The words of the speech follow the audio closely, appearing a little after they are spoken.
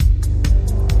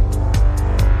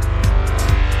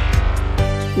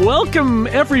Welcome,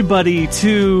 everybody,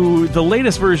 to the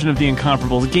latest version of the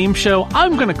Incomparables game show.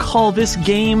 I'm going to call this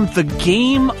game the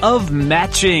Game of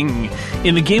Matching.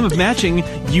 In the Game of Matching,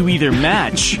 you either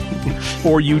match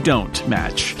or you don't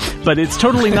match. But it's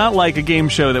totally not like a game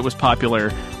show that was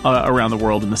popular around the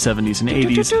world in the 70s and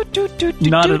 80s.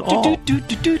 Not at all.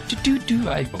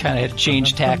 I kind of had to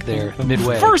change tack there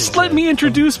midway. First, let me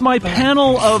introduce my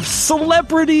panel of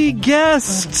celebrity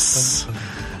guests.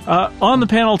 On the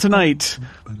panel tonight,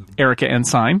 Erika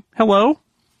Ensign. Hello.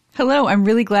 Hello. I'm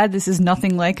really glad this is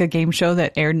nothing like a game show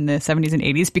that aired in the 70s and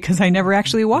 80s because I never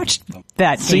actually watched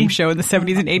that game show in the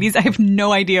 70s and 80s. I have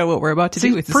no idea what we're about to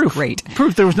do. This is great.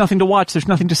 Proof there was nothing to watch. There's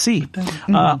nothing to see.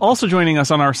 Also joining us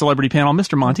on our celebrity panel,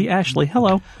 Mr. Monty Ashley.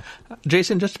 Hello.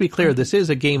 Jason, just to be clear, this is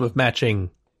a Game of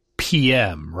Matching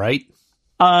PM, right?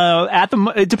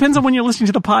 It depends on when you're listening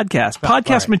to the podcast.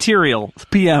 Podcast material,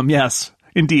 PM, yes,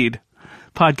 indeed.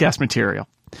 Podcast material.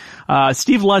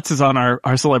 Steve Lutz is on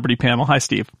our celebrity panel. Hi,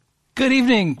 Steve. Good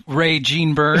evening, Ray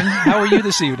Gene Byrne. How are you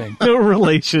this evening? No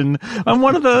relation. I'm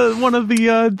one of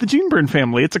the Gene Byrne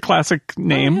family. It's a classic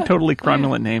name, totally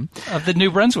cromulent name. Of the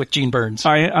New Brunswick Gene Byrnes.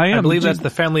 I am. I believe that's the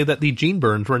family that the Gene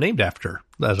Byrnes were named after.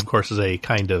 That, of course, is a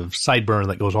kind of sideburn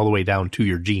that goes all the way down to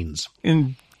your genes.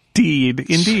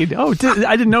 Indeed. Oh,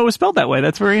 I didn't know it was spelled that way.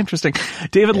 That's very interesting.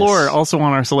 David Loehr, also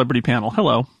on our celebrity panel.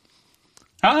 Hello.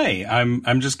 Hi,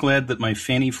 I'm just glad that my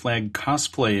fanny flag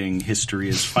cosplaying history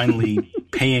is finally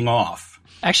paying off.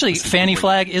 Actually, fanny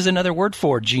flag is another word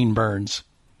for Gene Byrnes.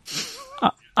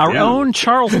 Our own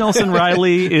Charles Nelson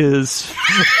Riley is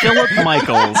Philip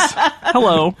Michaels.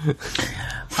 Hello.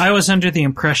 I was under the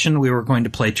impression we were going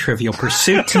to play Trivial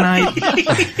Pursuit tonight.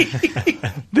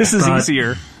 This is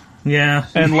easier. Yeah.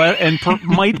 And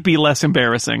might be less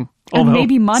embarrassing. And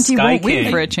maybe Monty won't win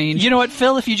for a change. You know what,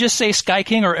 Phil? If you just say Sky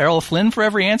King or Errol Flynn for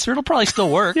every answer, it'll probably still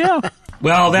work. Yeah.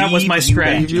 Well, that was my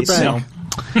strategy.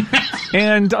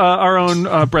 And our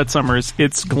own Brett Summers,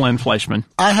 it's Glenn Fleishman.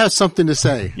 I have something to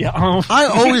say. Yeah. I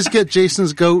always get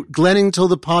Jason's goat, Glenning till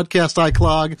the podcast I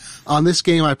clog. On this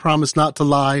game, I promise not to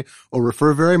lie or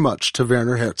refer very much to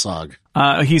Werner Herzog.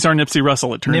 He's our Nipsey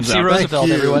Russell, it turns out. Nipsey Roosevelt,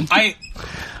 everyone.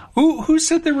 Who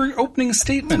said there were opening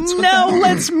statements? Now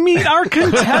let's meet our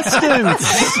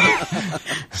contestants.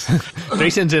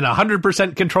 Jason's in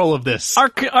 100% control of this. Our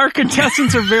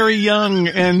contestants are very young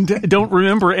and don't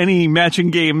remember any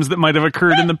matching games that might have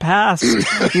occurred in the past.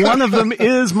 One of them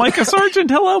is Mikah Sargent.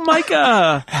 Hello,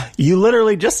 Mikah. You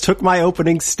literally just took my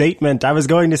opening statement. I was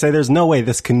going to say there's no way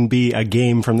this can be a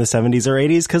game from the 70s or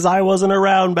 80s because I wasn't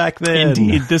around back then.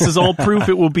 Indeed. This is all proof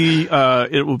it will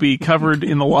be covered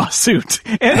in the lawsuit.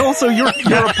 And also your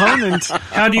opponent.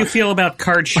 How do you feel about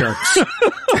card sharks?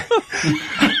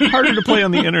 Harder to play on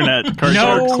the internet.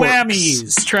 No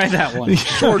whammies. Try that one.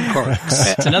 Short cards.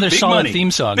 It's another solid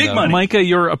theme song. Big money. Micah,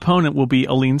 your opponent will be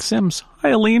Aleen Simms. Hi,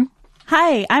 Aleen.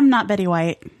 Hi, I'm not Betty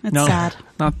White. It's sad.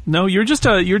 No, you're just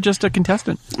a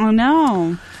contestant. Oh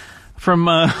no. From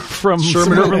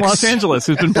suburban Los Angeles,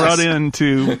 who's been brought in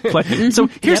to play. So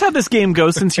here's how this game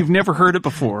goes, since you've never heard it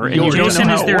before. And you don't know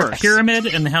how is it there works. a pyramid,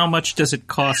 and how much does it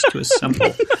cost to assemble?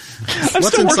 I'm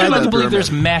still working on to believe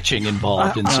there's matching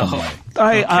involved in some way.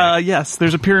 Yes,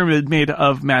 there's a pyramid made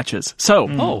of matches.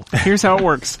 So, here's how it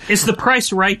works. Is the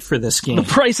price right for this game? The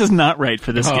price is not right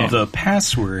for this game. The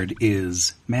password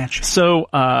is matching. So,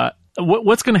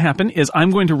 what's going to happen is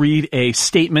I'm going to read a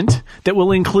statement that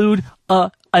will include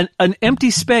an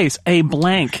empty space, a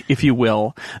blank, if you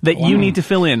will, that you need to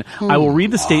fill in. I will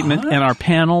read the statement, and our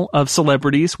panel of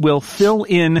celebrities will fill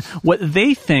in what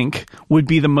they think would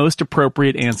be the most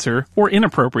appropriate answer or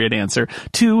inappropriate answer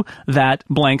to that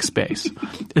blank space.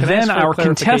 Then our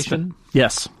contestant...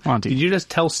 Yes, Monty. Did you just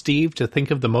tell Steve to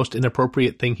think of the most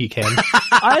inappropriate thing he can?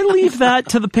 I leave that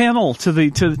to the panel,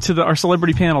 to our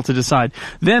celebrity panel to decide.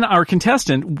 Then our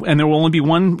contestant, and there will only be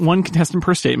one contestant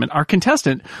per statement, our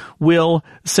contestant will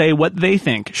say what they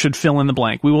think should fill in the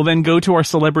blank. We will then go to our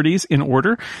celebrities in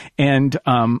order and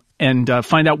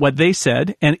find out what they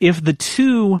said. And if the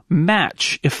two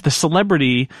match, if the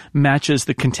celebrity matches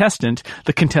the contestant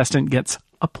gets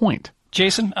a point.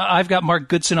 Jason, I've got Mark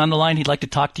Goodson on the line. He'd like to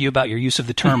talk to you about your use of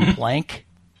the term blank.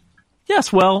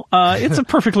 Yes, well, it's a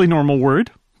perfectly normal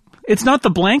word. It's not the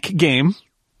blank game.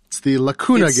 It's the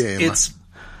lacuna game.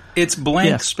 It's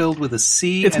blank spelled with a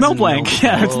C. It's Mel Blanc.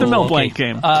 Yeah, it's the Mel Blanc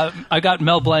game. I got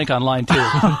Mel Blanc on line too.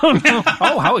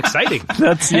 Oh, how exciting!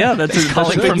 That's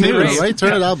calling for news. Right,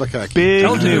 turn it Albuquerque. Big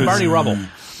Tell news. Barney Rubble.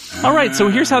 All right, so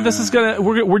here's how this is gonna.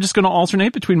 We're just gonna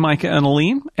alternate between Micah and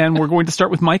Aleen, and we're going to start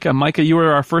with Micah. Micah, you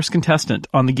are our first contestant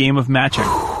on the game of matching.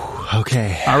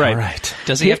 Okay. All right.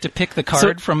 Does he have to pick the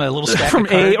card from a little stack from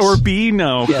of cards? A or B?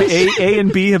 No. Yes. A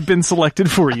and B have been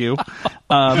selected for you.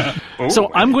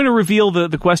 So I'm going to reveal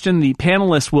the question. The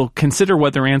panelists will consider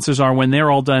what their answers are. When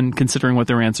they're all done considering what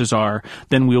their answers are,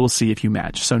 then we will see if you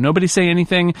match. So nobody say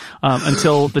anything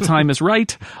until the time is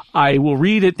right. I will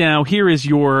read it now. Here is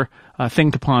your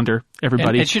thing to ponder,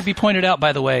 everybody. And it should be pointed out,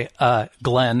 by the way,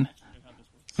 Glenn,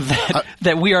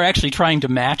 that we are actually trying to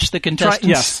match the contestants.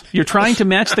 Yes, you're trying to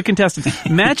match the contestants.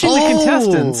 Matching the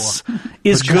contestants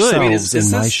is Put good. yourselves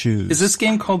in my shoes. Is this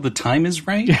game called The Time Is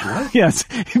Right? What? Yes,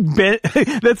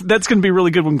 that's going to be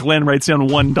really good when Glenn writes down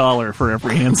 $1 for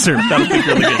every answer. That'll be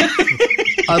really good.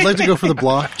 I'd like to go for the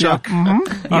block, Chuck.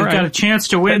 You've got a chance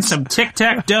to win some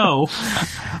tic-tac-toe.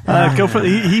 Go for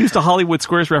he used a Hollywood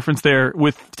Squares reference there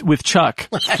with Chuck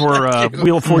for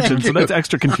Wheel of Fortune, so that's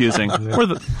extra confusing.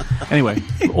 Anyway,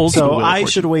 old school So Wheel of I Fortune.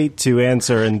 should wait to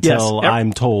answer until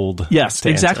I'm told. Yes, to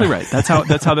exactly answer. right.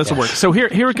 That's how this will work. So here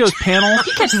it goes, panel.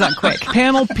 He catches on quick.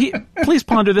 Panel, please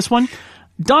ponder this one.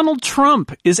 Donald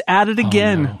Trump is at it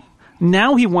again. no.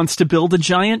 Now he wants to build a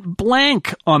giant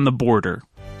blank on the border.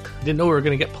 Didn't know we were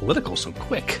going to get political so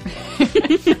quick.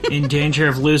 In danger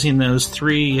of losing those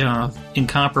 3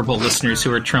 incomparable listeners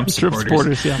who are Trump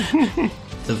supporters. Yeah.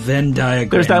 The Venn diagram.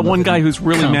 There's that one guy who's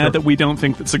really Comparable. mad that we don't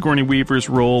think that Sigourney Weaver's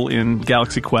role in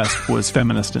Galaxy Quest was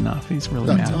feminist enough. He's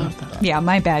really mad about that. Yeah,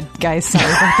 my bad, guys. Sorry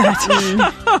about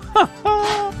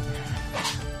that.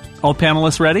 All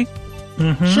panelists ready?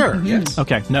 Sure. Yes.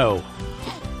 Okay. No.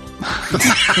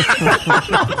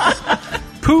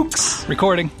 Pooks.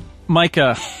 Recording.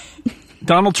 Micah.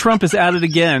 Donald Trump is at it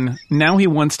again. Now he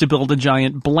wants to build a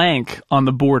giant blank on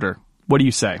the border. What do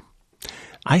you say?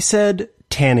 I said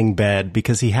tanning bed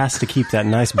because he has to keep that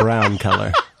nice brown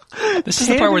color. This is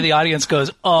the part where the audience goes,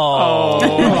 oh.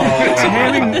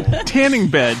 Tanning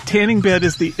bed. Tanning bed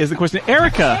is the question.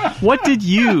 Erika, what did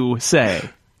you say?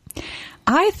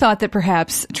 I thought that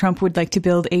perhaps Trump would like to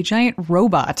build a giant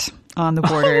robot on the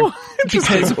border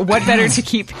because what better to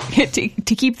keep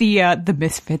the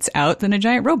misfits out than a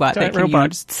giant robot that can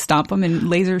just stomp them and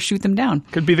laser shoot them down.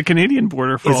 Could be the Canadian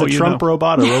border for Is all a you Trump know.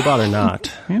 robot a robot or not?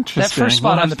 Interesting. That first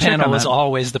spot We'll on the have to check panel on was that.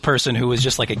 always the person who was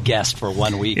just like a guest for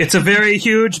 1 week. It's a very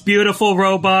huge, beautiful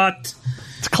robot.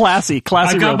 It's classy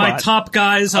I've got robot. my top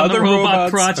guys on Other the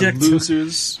robot robots project. are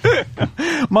losers.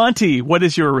 Monty, what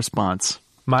is your response?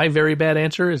 My very bad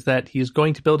answer is that he's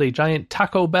going to build a giant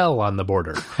Taco Bell on the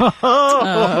border.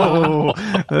 Oh,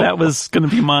 that was going to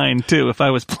be mine too if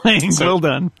I was playing. Well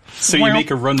done. So you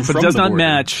make a run But from it does the not border.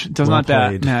 match. Does Well not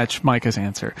played. match Micah's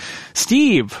answer.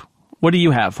 Steve, what do you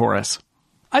have for us?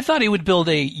 I thought he would build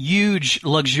a huge,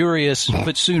 luxurious,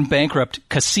 but soon bankrupt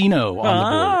casino on the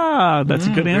border. Ah, that's a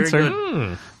good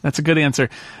answer. That's a good answer.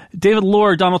 David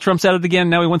Loehr, Donald Trump's at it again.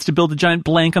 Now he wants to build a giant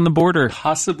blank on the border.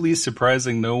 Possibly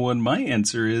surprising no one, my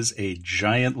answer is a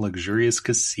giant, luxurious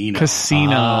casino. Casino.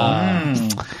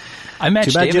 I matched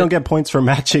Too bad David. you don't get points for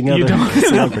matching other don't.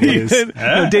 celebrities.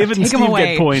 No, David and Take 'em Steve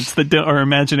away. get points that are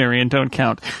imaginary and don't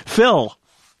count. Phil,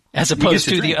 as opposed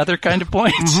to the other kind of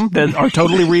points. that are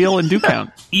totally real and do count.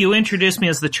 You introduced me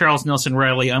as the Charles Nelson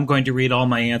Riley. I'm going to read all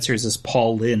my answers as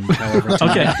Paul Lynde, however.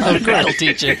 Okay. That'll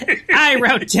teach you. I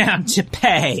wrote down to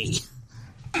pay.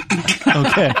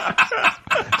 Okay.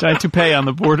 Giant toupee on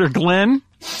the border. Glenn?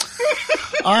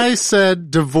 I said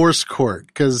divorce court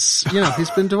because, he's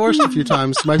been divorced a few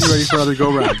times. Might be ready for another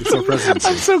go-round. It's no presidency.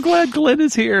 I'm so glad Glenn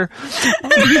is here.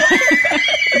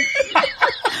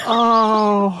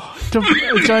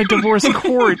 A giant divorce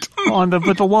court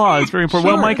but the law is very important.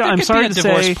 Well, Micah, There I'm could sorry be a to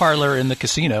divorce say, parlor in the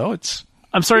casino.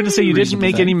 I'm sorry to say you didn't reasonable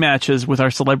make thing. any matches with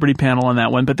our celebrity panel on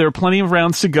that one, but there are plenty of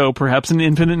rounds to go, perhaps an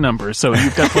infinite number, so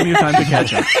you've got plenty of time to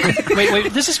catch up.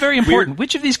 Wait, this is very important.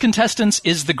 Which of these contestants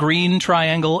is the green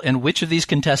triangle and which of these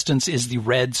contestants is the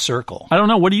red circle? I don't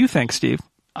know. What do you think, Steve?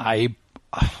 I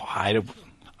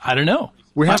don't know.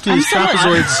 We have to use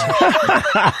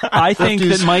trapezoids. I think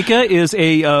that Micah is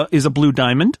a blue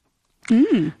diamond.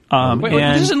 Wait,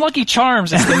 and this isn't Lucky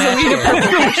Charms. It's the match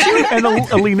here. and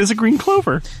Aleen is a green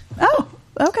clover. Oh,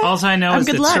 okay. All I know is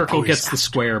good that luck. circle gets the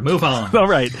square. Move on. All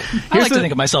right. I like to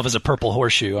think of myself as a purple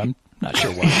horseshoe. I'm not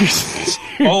sure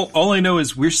why. All I know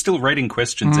is we're still writing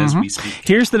questions as we speak.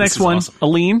 Here's the next This is one. awesome.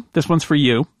 Aleen, this one's for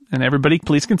you. And everybody,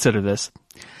 please consider this.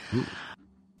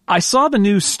 I saw the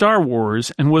new Star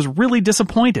Wars and was really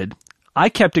disappointed. I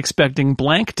kept expecting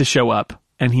blank to show up,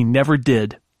 and he never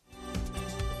did.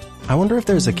 I wonder if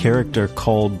there's a character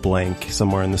called Blank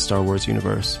somewhere in the Star Wars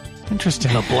universe.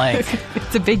 Interesting. The blank.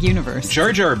 It's a big universe.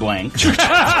 Jar Jar Blank.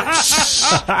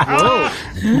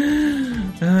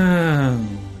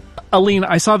 Aleen,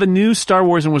 I saw the new Star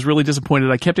Wars and was really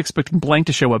disappointed. I kept expecting blank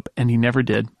to show up, and he never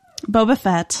did. Boba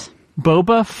Fett.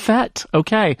 Boba Fett.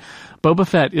 Okay. Boba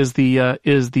Fett is the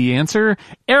answer.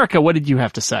 Erika, what did you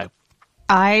have to say?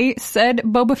 I said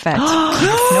Boba Fett. No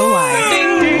lie.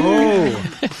 Oh,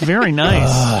 very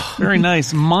nice. Very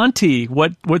nice. Monty,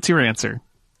 what's your answer?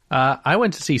 I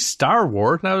went to see Star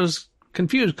Wars, and I was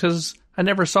confused because I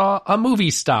never saw a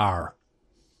movie star.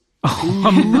 Oh,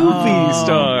 a movie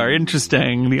star.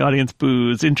 Interesting. The audience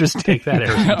boos. Interesting. Take that,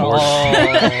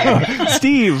 Eric.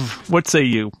 Steve, what say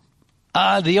you?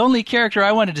 The only character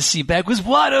I wanted to see back was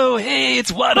Watto. Hey,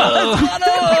 it's Watto.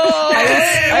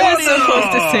 I was so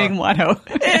close to saying Watto.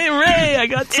 Hey, Ray, I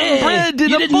got some bread in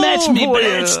you a didn't bowl match me, for but you.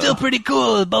 it's still pretty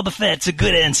cool. Boba Fett's a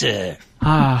good answer.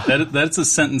 That's a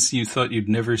sentence you thought you'd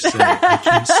never say. I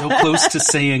came so close to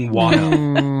saying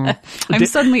Watto. I'm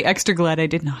suddenly extra glad I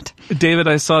did not. David,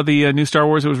 I saw the new Star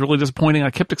Wars. It was really disappointing. I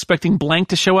kept expecting blank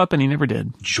to show up, and he never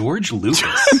did. George Lucas.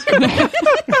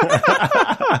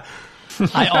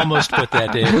 I almost put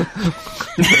that, David.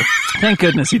 Thank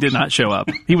goodness he did not show up.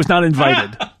 He was not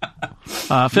invited.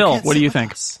 Phil, what do you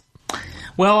think?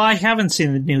 Well, I haven't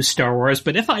seen the new Star Wars,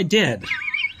 but if I did,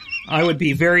 I would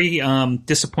be very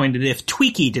disappointed if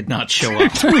Tweaky did not show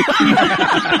up.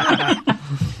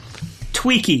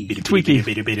 Tweaky. And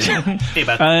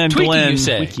Tweaky, Glenn, you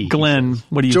say. Glenn,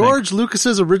 what do you think? George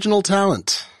Lucas's original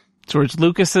talent. George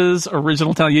Lucas's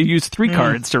original talent. You used 3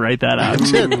 cards to write that out.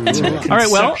 All right,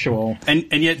 well, Conceptual. And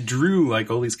yet drew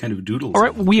like all these kind of doodles. all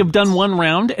right, we have done one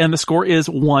round, and the score is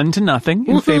 1-0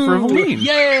 in favor of Aleen.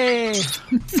 Yay!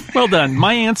 Well done.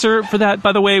 My answer for that,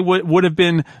 by the way, would have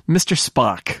been Mr.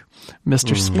 Spock.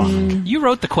 Mr. Spock. You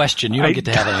wrote the question. You don't get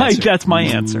to have an answer. That's my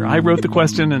answer. I wrote the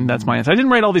question, and that's my answer. I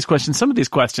didn't write all these questions. Some of these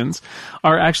questions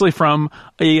are actually from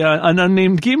an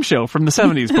unnamed game show from the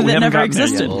 70s, but we That haven't never gotten there yet.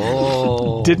 existed.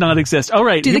 Oh. Did not exist. All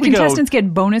right, Do here the we go. contestants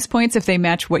get bonus points if they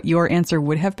match what your answer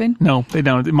would have been? No, they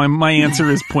don't. My answer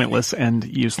is pointless and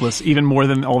useless, even more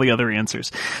than all the other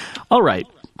answers. All right.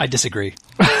 I disagree.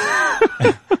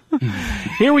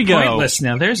 Here we go. Pointless.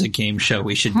 Now, there's a game show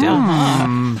we should do.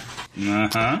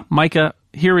 Uh-huh. Micah,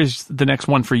 here is the next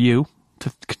one for you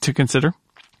to consider.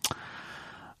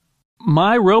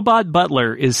 My robot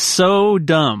butler is so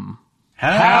dumb.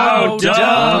 How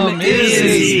dumb is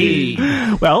he?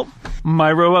 Well,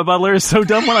 my robot butler is so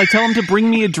dumb when I tell him to bring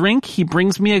me a drink, he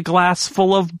brings me a glass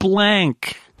full of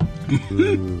blank.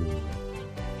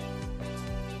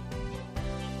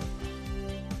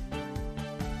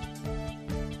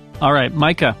 All right,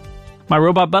 Micah. My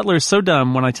robot butler is so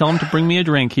dumb when I tell him to bring me a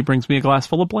drink, he brings me a glass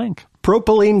full of blank.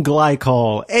 Propylene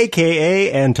glycol,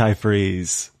 a.k.a.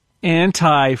 antifreeze.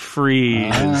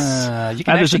 Antifreeze. You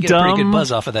can actually get a pretty good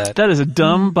buzz off of that. That is a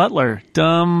dumb butler.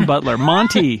 Dumb butler.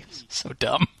 Monty, So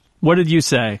dumb. what did you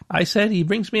say? I said he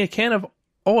brings me a can of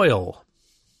oil.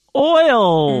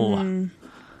 Oil.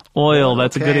 Oil,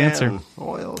 that's a good answer.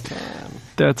 Oil can.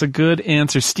 That's a good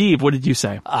answer. Steve, what did you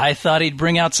say? I thought he'd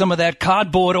bring out some of that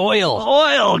cardboard oil.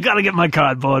 Oil. Gotta get my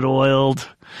cardboard oiled.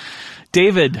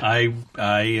 David. I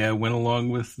went along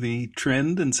with the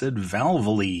trend and said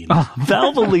Valvoline.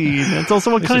 Valvoline. That's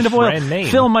also a kind is of oil. brand name.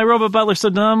 Phil, my robot butler's so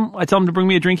dumb. I tell him to bring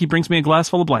me a drink. He brings me a glass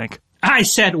full of blank. I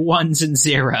said ones and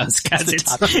zeros because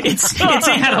it's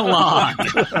analog.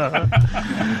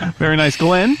 Very nice.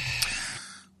 Glenn.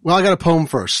 Well, I got a poem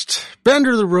first.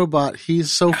 Bender the robot,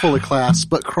 he's so full of class,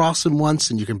 but cross him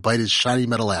once and you can bite his shiny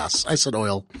metal ass. I said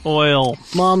oil. Oil.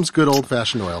 Mom's good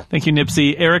old-fashioned oil. Thank you,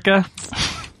 Nipsey. Erika.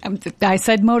 I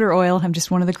said motor oil. I'm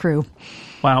just one of the crew.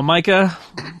 Wow, Micah.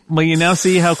 Well, you now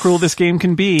see how cruel this game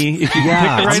can be. If you Yeah,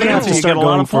 pick the I'm right gonna have answer, to you start get a lot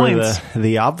going of for points.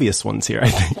 the obvious ones here, I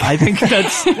think. I think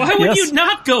that's Why would yes, you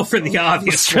not go for the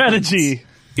obvious strategy.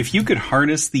 If you could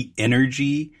harness the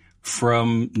energy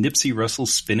from Nipsey Russell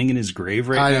spinning in his grave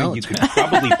I right now, know. you could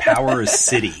probably power a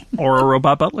city. Or a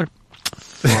robot butler.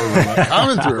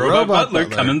 Coming through. Robot Butler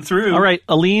coming through. All right,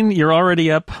 Aleen, you're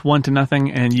already up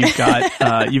 1-0, and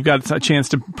you've got a chance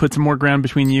to put some more ground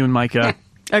between you and Micah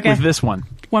Okay. with this one.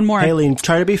 One more. Aleen,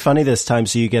 try to be funny this time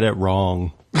so you get it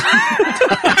wrong.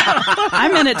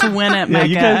 I'm in it to win it, Micah.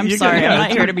 you got- I'm you sorry. got- I'm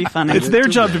not here to be funny. It's their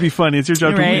job to be funny. It's your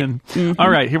job Right. to win. All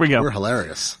right, here we go. We're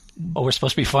hilarious. Oh, we're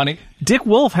supposed to be funny? Dick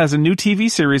Wolf has a new TV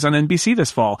series on NBC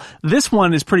this fall. This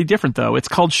one is pretty different, though. It's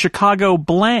called Chicago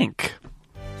Blank.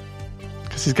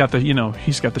 Because he's got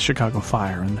the Chicago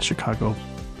Fire and the Chicago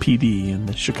PD and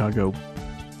the Chicago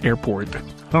Airport. I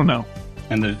don't know.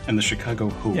 And the Chicago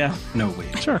Who? Yeah. No,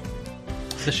 wait. Sure.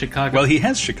 The Chicago. Well, he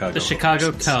has Chicago. the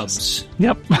Chicago Cubs.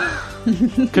 Yep.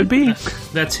 Could be.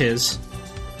 That's his.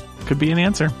 Could be an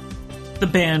answer. The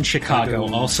band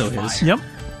Chicago also his. Yep.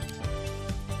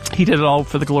 He did it all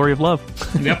for the glory of love.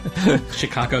 Yep.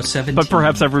 Chicago 17. But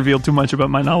perhaps I've revealed too much about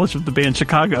my knowledge of the band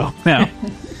Chicago now.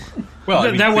 Well, I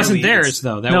mean, that wasn't clearly theirs,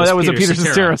 though. That was a Peter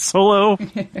Cetera solo.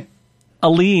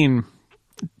 Aleen,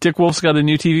 Dick Wolf's got a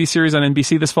new TV series on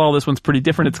NBC this fall. This one's pretty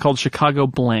different. It's called Chicago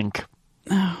Blank.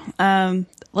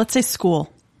 Let's say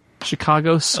school.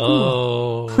 Chicago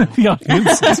School. Oh. The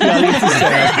audience is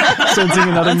sad, sensing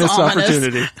another missed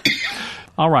opportunity.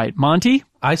 All right, Monty?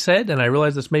 I said, and I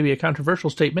realize this may be a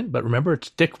controversial statement, but remember, it's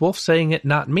Dick Wolf saying it,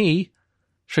 not me.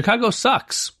 Chicago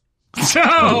sucks.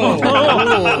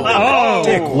 Oh,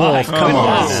 Dick Wolf, come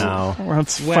on now.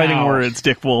 That's fighting words,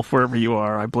 Dick Wolf, wherever you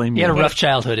are. I blame He you. had a rough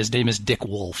childhood. His name is Dick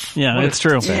Wolf. Yeah, it's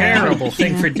true. Terrible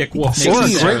thing for Dick Wolf.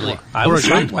 I was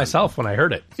shocked myself when I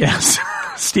heard it. Yes.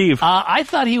 Steve? I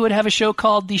thought he would have a show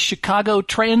called the Chicago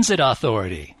Transit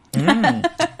Authority.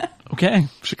 Okay,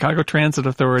 Chicago Transit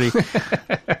Authority.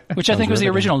 Which I think was the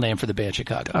original name for the band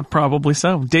Chicago. Probably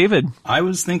so. David? I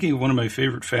was thinking of one of my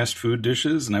favorite fast food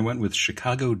dishes, and I went with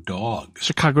Chicago Dog.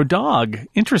 Chicago Dog.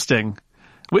 Interesting.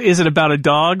 Is it about a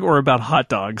dog or about hot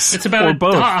dogs? It's about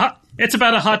both. It's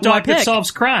about a hot dog that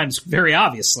solves crimes, very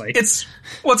obviously. It's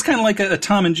kind of like a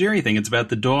Tom and Jerry thing. It's about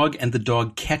the dog and the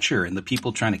dog catcher and the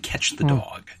people trying to catch the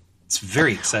dog. It's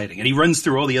very exciting. And he runs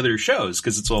through all the other shows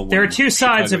because it's all There are two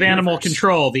sides Chicago of animal universe.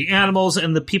 control, the animals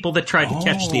and the people that tried to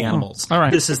catch the animals. All right.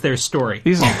 This is their story.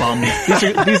 These are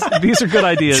good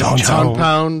ideas. John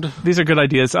Pound. These are good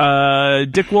ideas.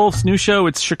 Dick Wolf's new show,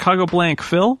 it's Chicago Blank.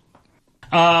 Phil?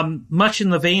 Much in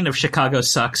the vein of Chicago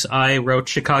Sucks, I wrote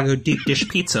Chicago Deep Dish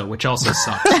Pizza, which also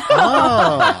sucks. Very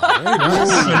nice.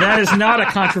 And that is not a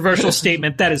controversial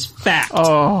statement. That is fact.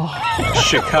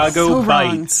 Chicago So wrong.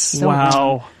 Bites. So Wow.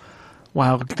 wrong.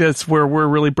 Wow, that's where we're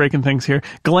really breaking things here.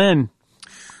 Glenn?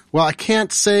 Well, I can't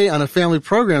say on a family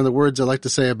program the words I like to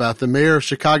say about the mayor of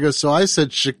Chicago, so I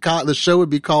said the show would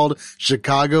be called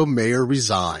Chicago Mayor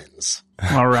Resigns.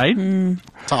 All right.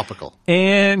 Topical.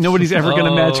 And nobody's ever going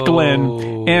to match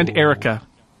Glenn. And Erika.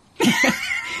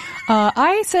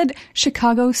 I said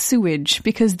Chicago Sewage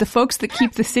because the folks that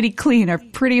keep the city clean are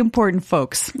pretty important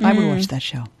folks. I would watch that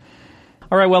show.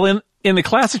 All right, well, in the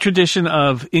classic tradition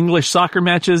of English soccer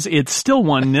matches, it's still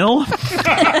 1-0.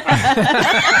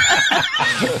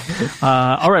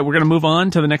 All right, we're going to move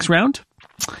on to the next round.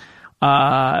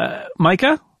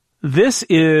 Mikah, this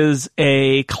is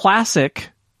a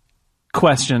classic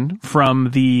question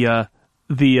from a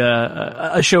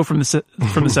show from the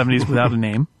 70s without a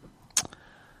name,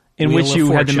 in Wheel which of you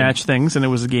had to Fortune. match things, and it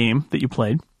was a game that you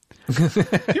played.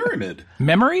 Pyramid.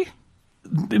 Memory?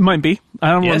 It might be.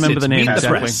 I don't remember it's the name Meet the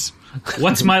exactly. Press.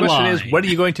 What's my The question lie? is, what are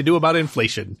you going to do about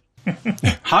inflation?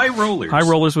 High Rollers. High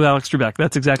Rollers with Alex Trebek.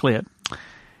 That's exactly it.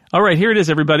 All right, here it is,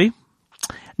 everybody.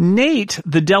 Nate,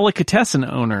 the delicatessen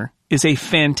owner, is a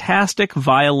fantastic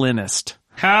violinist.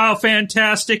 How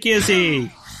fantastic is he?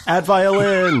 At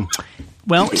violin.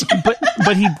 Well,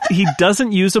 but he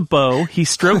doesn't use a bow. He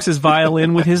strokes his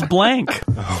violin with his blank.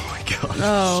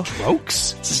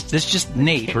 Strokes? This is just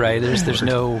Nate, right? There's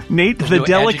no Nate, there's the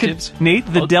no adjectives?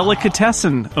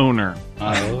 delicatessen owner.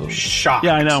 Shocked.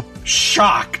 Yeah, I know.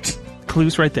 Shocked.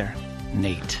 Clues right there.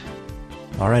 Nate.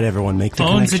 All right, everyone, make the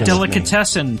Owns a connection with me.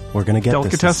 delicatessen. We're going to get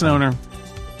Delicatessen this. owner.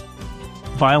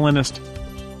 Violinist.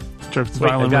 Strokes his Wait,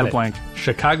 I violin got with a it. blank.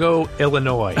 Chicago,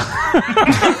 Illinois.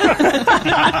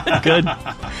 Good.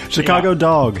 Chicago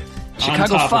Dog.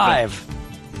 Chicago top of 5.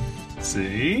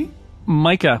 See?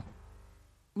 Micah.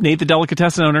 Nate, the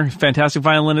delicatessen owner, fantastic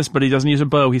violinist, but he doesn't use a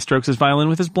bow. He strokes his violin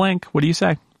with his blank. What do you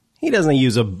say? He doesn't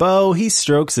use a bow. He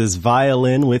strokes his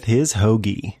violin with his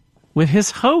hoagie. With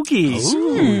his hoagies.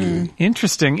 Ooh.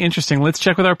 Interesting. Let's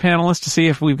check with our panelists to see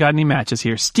if we've got any matches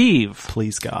here. Steve.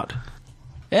 Please, God.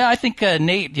 Yeah, I think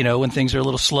Nate, when things are a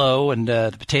little slow and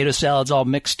the potato salad's all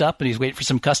mixed up and he's waiting for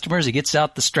some customers, he gets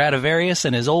out the Stradivarius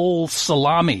and his old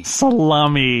salami.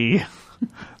 Salami.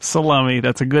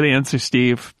 That's a good answer,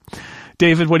 Steve.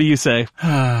 David, what do you say?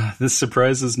 This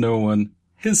surprises no one.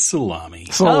 His salami.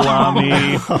 Salami.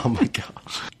 Oh, my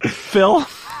gosh. Phil?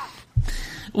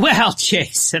 Well,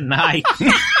 Jason, I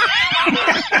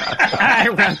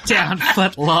wrote down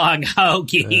foot-long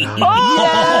hoagie. Wow.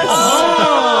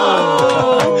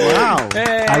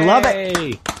 I love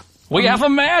it. We have a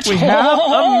match. We have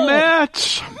a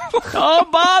match. Oh,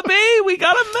 Bobby, we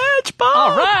got a match,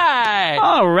 Bob.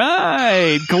 All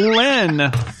right.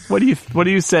 Glenn, what do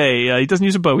you say? He doesn't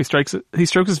use a bow. He strokes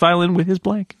his violin with his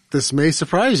blank. This may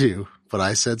surprise you, but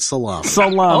I said salami.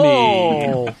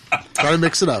 Salami. Try to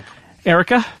mix it up.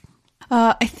 Erika?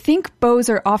 I think bows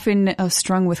are often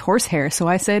strung with horsehair, so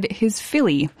I said his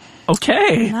filly.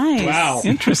 Okay. Nice. Wow.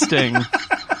 Interesting.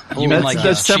 You mean like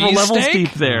That's several levels cheesesteak?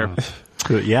 deep there.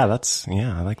 Good. Yeah,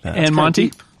 I like that. And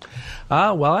Monty?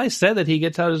 Well, I said that he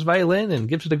gets out his violin and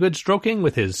gives it a good stroking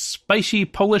with his spicy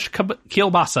Polish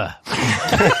kielbasa.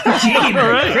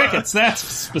 Gee, crickets, that's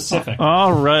specific.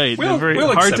 All right.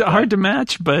 We'll hard to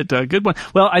match, but good one.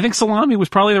 Well, I think salami was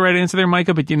probably the right answer there,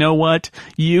 Micah, but you know what?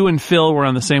 You and Phil were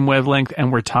on the same wavelength,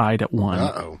 and we're tied at 1.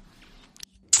 Uh-oh.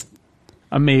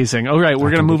 Amazing. All right, we're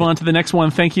going to move on to the next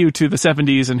one. Thank you to the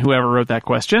 70s and whoever wrote that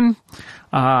question.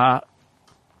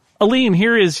 Aleen,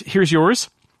 here's yours.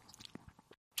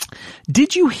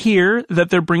 Did you hear that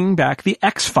they're bringing back the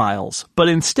X-Files, but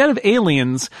instead of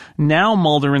aliens, now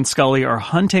Mulder and Scully are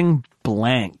hunting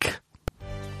blank?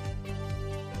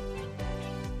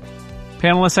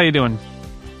 Panelists, how you doing?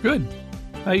 Good.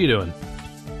 How you doing?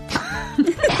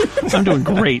 I'm doing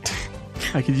great.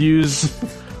 I could use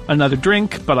another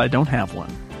drink, but I don't have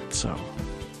one, so...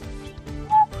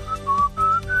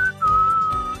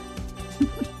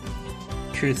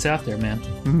 Truth's out there, man.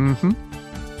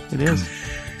 Mm-hmm. It is.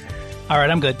 All right,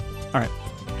 I'm good. All right.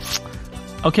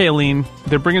 Okay, Aleen,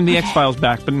 they're bringing the X-Files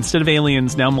back, but instead of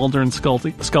aliens, now Mulder and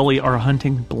Scully are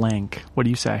hunting blank. What do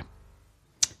you say?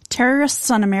 Terrorists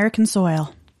on American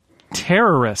soil.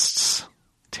 Terrorists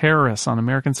on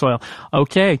American soil.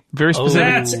 Okay, very specific.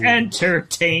 That's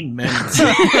entertainment.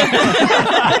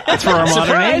 That's for our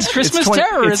modern age. Christmas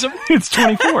terrorism. It's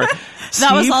 24.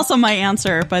 That was also my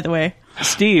answer, by the way.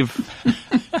 Steve,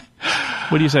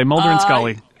 what do you say? Mulder and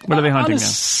Scully. What are they hunting on a now?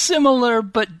 Similar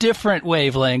but different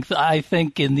wavelength. I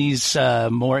think in these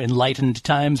more enlightened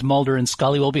times, Mulder and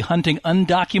Scully will be hunting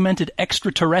undocumented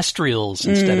extraterrestrials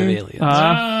instead of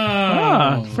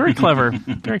aliens. Very clever.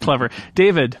 Very clever.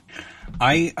 David.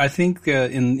 I think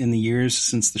in the years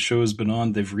since the show has been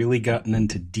on, they've really gotten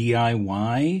into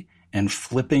DIY and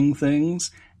flipping things.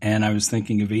 And I was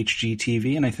thinking of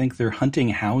HGTV, and I think they're hunting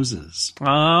houses.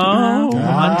 Oh,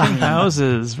 hunting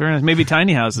houses. Very nice. Maybe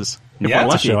tiny houses. Yeah,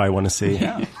 that's a show I want to see.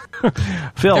 Yeah.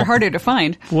 Phil. They're harder to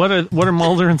find. What are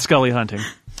Mulder and Scully hunting?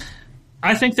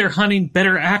 I think they're hunting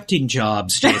better acting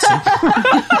jobs, Jason.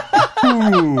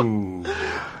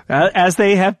 As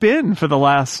they have been for the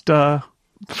last 10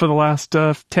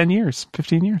 years,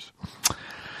 15 years.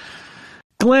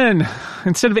 Glenn,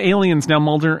 instead of aliens, now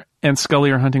Mulder and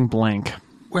Scully are hunting blank.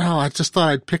 Well, I just thought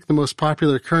I'd pick the most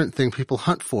popular current thing people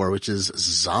hunt for, which is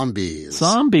zombies.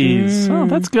 Zombies. Oh,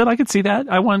 that's good. I could see that.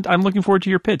 I'm looking forward to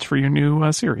your pitch for your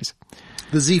new series.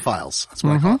 The Z-Files. That's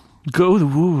what I call it.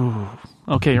 Woo.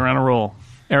 Okay, you're on a roll.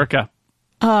 Erika.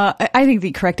 I think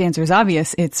the correct answer is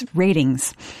obvious. It's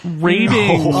ratings.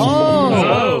 Ratings.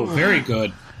 Oh, very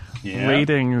good. Yeah.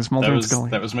 Ratings. Mulder and Scully.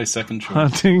 That was my second choice.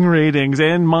 Hunting ratings.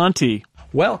 And Monty.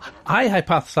 Well, I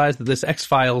hypothesized that this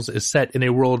X-Files is set in a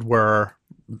world where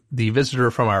the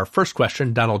visitor from our first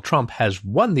question, Donald Trump, has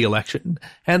won the election,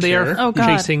 and they are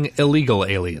chasing illegal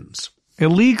aliens.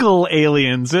 Illegal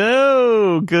aliens.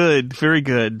 Oh, good. Very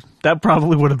good. That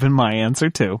probably would have been my answer,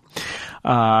 too.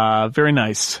 Very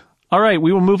nice. All right,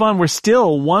 we will move on. We're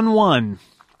still 1-1.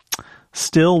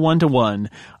 Still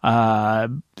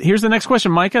 1-1. Here's the next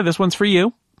question, Micah. This one's for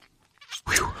you.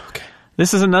 Okay.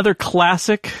 This is another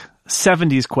classic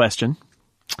 70s question.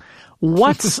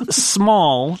 What's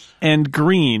small and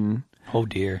green Oh,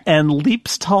 dear. and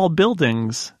leaps tall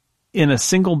buildings in a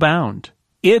single bound?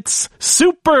 It's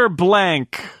super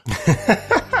blank.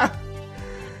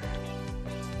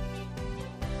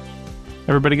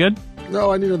 Everybody good?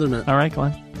 No, I need another minute. All right,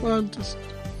 Glenn. Well, it's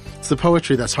the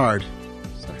poetry that's hard.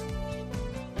 Sorry.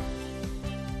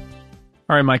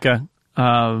 All right, Micah.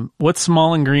 What's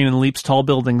small and green and leaps tall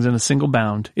buildings in a single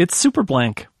bound? It's super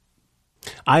blank.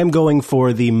 I am going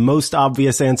for the most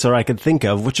obvious answer I could think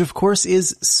of, which of course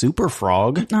is Super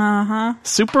Frog. Uh-huh.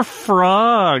 Super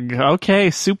Frog. Okay,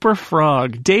 Super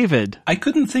Frog. David. I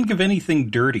couldn't think of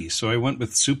anything dirty, so I went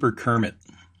with Super Kermit.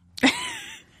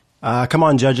 Come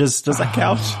on, judges. Does that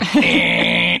count?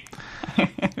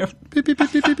 Beep, beep,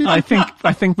 beep, beep, beep, beep.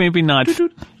 I think maybe not.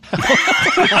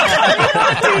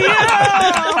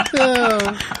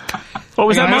 What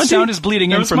was that, My Monty? sound is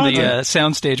bleeding in was from Monty. the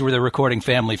soundstage where they're recording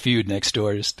Family Feud next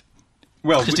door. Just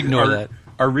ignore that.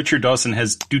 Our Richard Dawson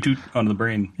has doo-doo on the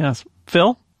brain. Yes.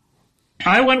 Phil?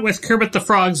 I went with Kermit the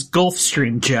Frog's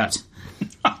Gulfstream jet.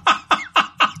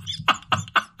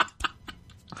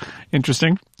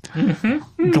 Interesting.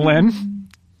 Mm-hmm. Glenn?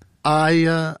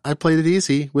 I played it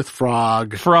easy with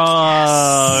Frog.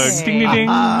 Frog. Yes. Ding, ding, ding.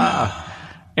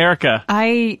 Erica?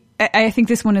 I think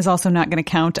this one is also not going to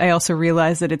count. I also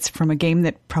realize that it's from a game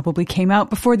that probably came out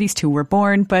before these two were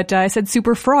born, but I said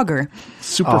Super Frogger.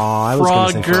 Super I was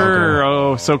gonna say Frogger. Frogger.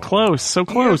 Oh, so close. So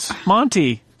close.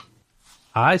 Monty?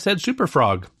 I said Super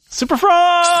Frog. Super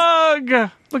Frog!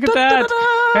 Look at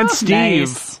that. And Steve?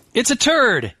 Nice. It's a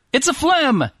turd. It's a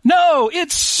phlegm. No,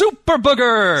 it's Super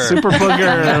Booger. Super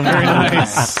Booger. Very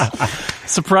nice.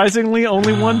 Surprisingly,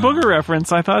 only one Booger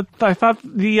reference. I thought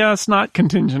the snot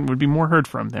contingent would be more heard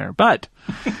from there, but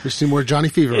we see more Johnny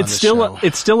Fever. It's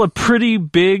still a pretty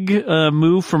big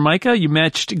move for Mikah. You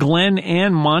matched Glenn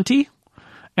and Monty,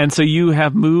 and so you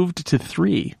have moved to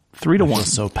 3 to 1.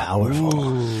 So powerful.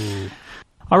 Ooh.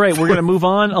 All right, we're going to move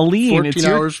on. Aleen, 14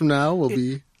 hours from now will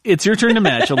be. It's your turn to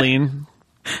match, Aleen.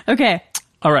 Okay.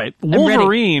 All right,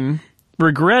 Wolverine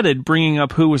regretted bringing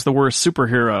up who was the worst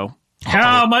superhero.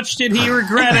 How much did he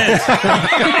regret it?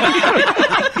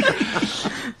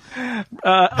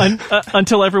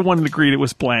 Until everyone agreed it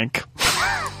was blank.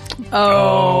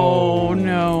 Oh,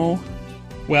 no.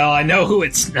 Well, I know who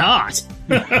it's not.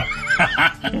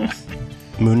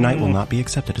 Moon Knight will not be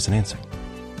accepted as an answer.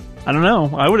 I don't know.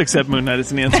 I would accept Moon Knight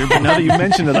as an answer, but now that you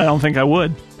mentioned it, I don't think I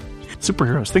would.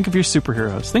 Superheroes. Think of your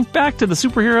superheroes. Think back to the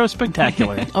Superhero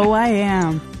Spectacular. Oh, I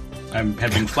am. I'm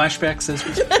having flashbacks as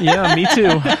we speak. Yeah, me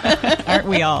too. Aren't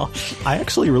we all? I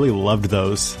actually really loved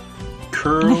those.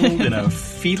 Curled in a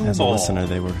fetal As a ball. listener,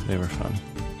 they were fun.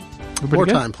 More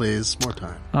time, please. More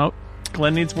time. Oh,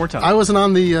 Glenn needs more time. I wasn't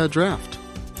on the draft.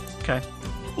 Okay.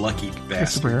 Lucky You're a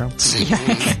bastard.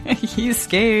 superhero. He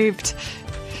escaped.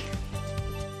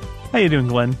 How you doing,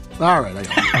 Glenn? All right.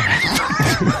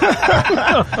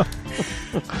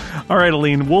 All right,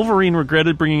 Aleen. Wolverine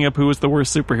regretted bringing up who was the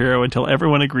worst superhero until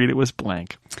everyone agreed it was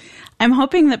blank. I'm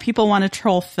hoping that people want to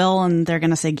troll Phil and they're going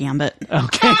to say Gambit.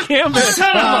 Okay, Gambit.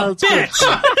 Son of a bitch!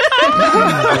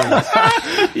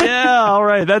 Yeah, all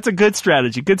right. That's a good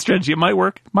strategy. Good strategy. It might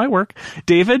work.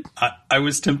 David? I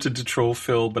was tempted to troll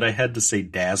Phil, but I had to say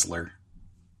Dazzler.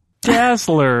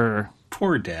 Dazzler.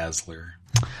 Poor Dazzler.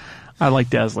 I like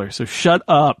Dazzler, so shut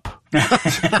up.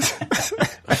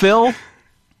 Phil?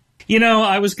 You know,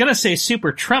 I was going to say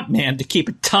Super Trump Man to keep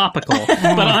it topical, but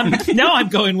I'm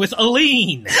going with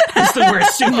Aleen as the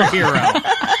worst superhero.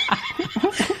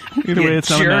 Either way, it's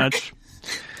not a match.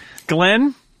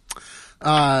 Glenn?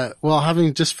 Well,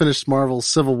 having just finished Marvel's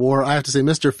Civil War, I have to say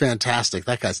Mr. Fantastic.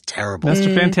 That guy's terrible.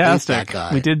 Mr. Fantastic. Hate that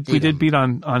guy. We did beat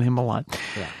on him a lot.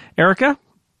 Yeah. Erica?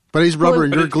 But he's rubber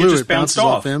and you're glue. just It bounces bounced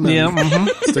off off. him and Yeah,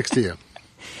 sticks to you.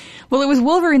 Well, it was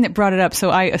Wolverine that brought it up, so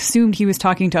I assumed he was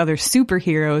talking to other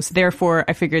superheroes. Therefore,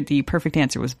 I figured the perfect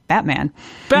answer was Batman.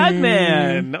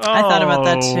 Batman! Oh, I thought about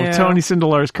that too. Tony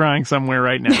Sindelar's crying somewhere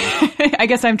right now. I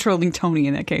guess I'm trolling Tony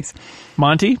in that case.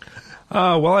 Monty?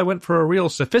 Well, I went for a real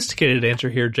sophisticated answer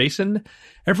here, Jason.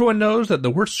 Everyone knows that the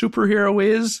worst superhero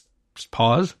is, just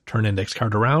pause, turn index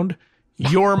card around,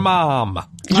 your mom.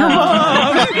 Your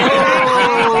mom!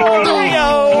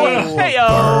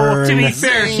 Hey-o! To be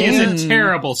fair, she is a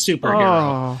terrible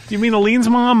superhero. Oh, you mean Aleen's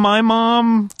mom, my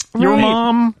mom, your Right.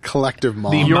 mom? Collective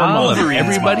mom. The Your mom of mom.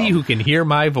 everybody who can hear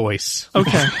my voice.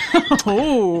 Okay.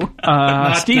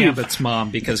 Not Steve. Gambit's mom,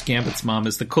 because Gambit's mom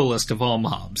is the coolest of all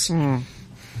moms.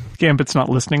 Gambit's not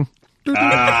listening.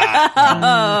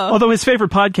 Although his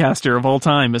favorite podcaster of all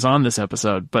time is on this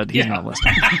episode, but he's not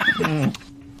listening.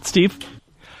 Steve?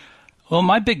 Well,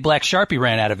 my big black Sharpie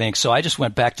ran out of ink, so I just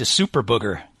went back to Super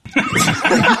Booger.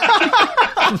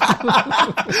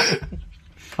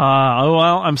 Oh,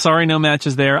 well, I'm sorry, no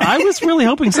matches there. I was really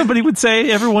hoping somebody would say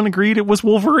everyone agreed it was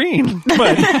Wolverine,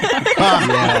 but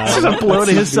it's a blow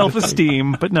to his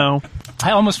self-esteem, but no.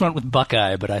 I almost went with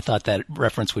Buckeye, but I thought that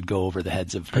reference would go over the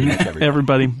heads of pretty much everybody.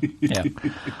 Everybody. Yeah.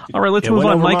 All right, let's It move went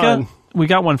on. over Micah, mine. we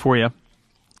got one for you.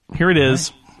 Here it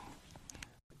is.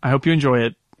 I hope you enjoy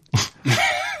it.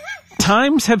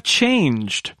 Times have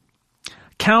changed.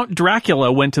 Count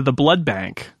Dracula went to the blood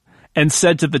bank and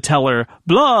said to the teller,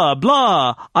 blah,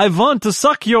 blah, I want to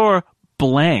suck your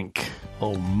blank.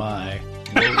 Oh, my.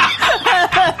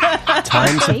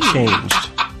 Times have changed.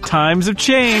 Times have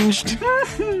changed.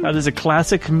 That is a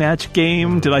classic match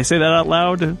game. Did I say that out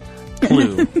loud?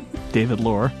 Clue. David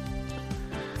Loehr.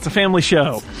 It's a family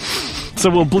show. So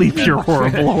we'll bleep your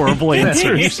horrible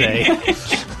answers. You say.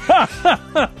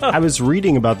 I was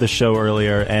reading about this show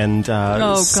earlier, and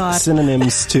God.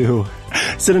 synonyms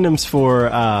for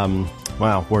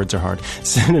wow, words are hard.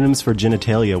 Synonyms for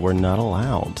genitalia were not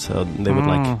allowed, so they would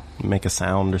like make a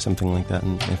sound or something like that.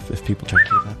 And if people tried to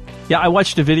do that, Yeah, I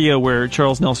watched a video where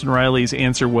Charles Nelson Riley's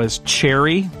answer was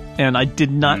cherry, and I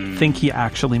did not think he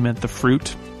actually meant the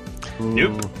fruit.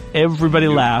 Nope. Everybody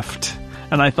laughed.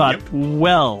 And I thought,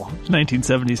 well,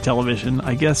 1970s television,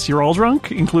 I guess you're all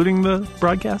drunk, including the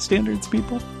broadcast standards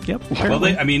people. Yep. Well,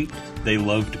 apparently. they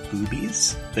loved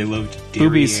boobies. They loved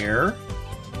Boobies. derriere.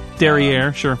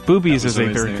 Derriere, sure. Boobies is a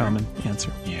always very there. common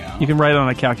answer. Yeah. You can write it on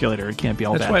a calculator. It can't be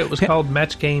all That's bad. why it was called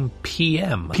Match Game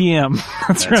PM. PM.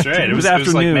 That's right. It was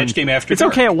afternoon. like Match Game after It's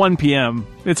dark. okay at 1 p.m.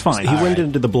 It's fine. He went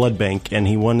into the blood bank and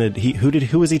he wanted.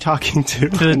 Who was he talking to?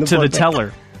 to the blood bank?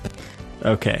 teller.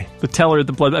 Okay. The teller at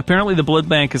the blood. Apparently, the blood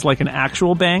bank is like an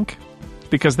actual bank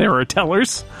because there are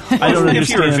tellers. I don't If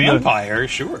understand. you're a vampire,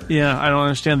 sure. I don't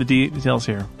understand the details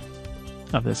here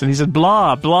of this. And he said,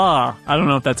 blah, blah. I don't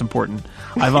know if that's important.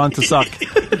 I want to suck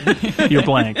your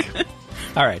blank.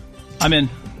 All right. I'm in.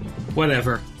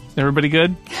 Whatever. Everybody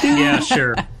good? Yeah,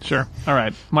 sure. Sure. All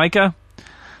right. Micah,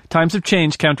 times have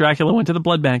changed. Count Dracula went to the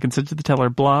blood bank and said to the teller,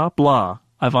 blah, blah.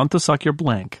 I want to suck your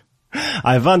blank.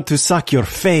 I want to suck your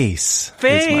face.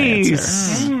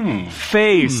 Face.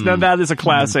 Face. Now that is a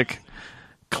classic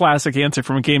answer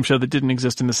from a game show that didn't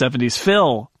exist in the 70s.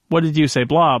 Phil, what did you say?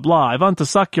 Blah, blah. I want to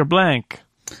suck your blank.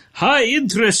 High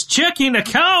interest checking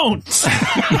account.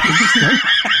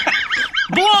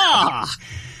 Blah.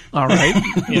 All right.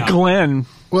 Glenn.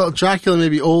 Well, Dracula may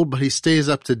be old, but he stays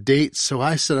up to date, so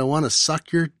I said I want to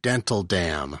suck your dental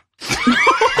dam.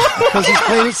 Because he's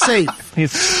playing it safe. He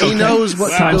knows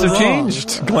what Times to have go wrong.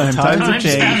 changed. Glenn, times have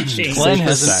changed. Glenn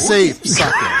has a Safe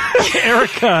sucking.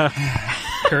 Erica.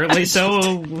 Currently,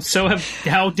 so have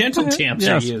how dental tamps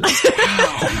are used.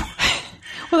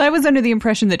 Well, I was under the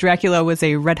impression that Dracula was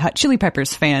a Red Hot Chili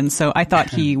Peppers fan, so I thought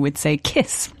he would say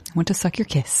kiss. I want to suck your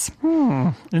kiss.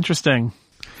 Interesting.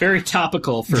 Very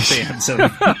topical for fans of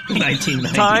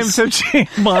 1990s. Times have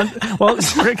changed. Well,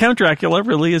 Count Dracula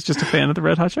really is just a fan of the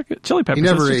Red Hot Chili Peppers. He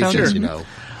never That's just how it ages, is. you know.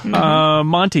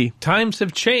 Monty. Times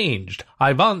have changed.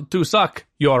 I want to suck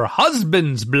your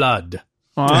husband's blood.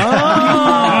 Oh,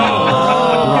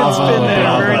 good spin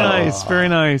there. Very nice. Very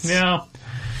nice. Yeah,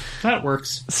 that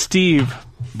works. Steve.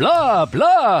 blah,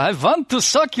 blah. I want to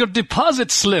suck your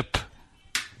deposit slip.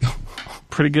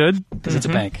 Pretty good. Because it's a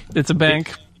bank. It's a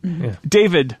bank. Yeah.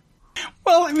 David.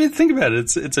 Well, I mean, think about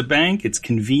it. It's a bank. It's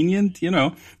convenient. You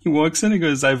know, he walks in and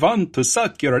goes, I want to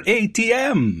suck your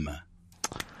ATM.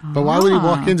 But why would he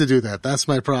walk in to do that? That's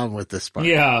my problem with this part.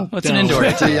 Yeah, What's an indoor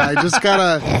ATM? See, I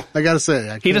gotta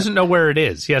say. He doesn't know where it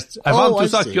is. Yes, I want to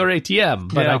suck see. your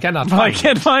ATM, but I cannot Well, I find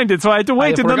can't find it, so I had to it.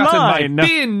 wait in the line. My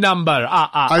PIN number.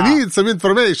 I need some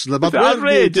information about where the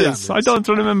Outrageous. ATM is. I don't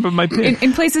remember my PIN.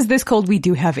 In places this cold, we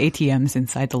do have ATMs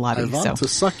inside the lobby. I want So to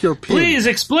suck your pin. Please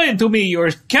explain to me your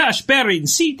cash-bearing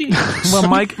CD. Well,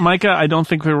 Micah, I don't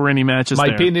think there were any matches My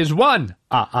there. PIN is 1.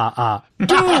 2.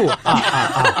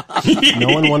 No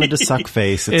one wanted to suck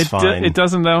face. It's fine. It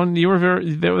doesn't, though. You were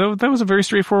that was a very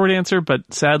straightforward answer,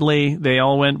 but sadly, they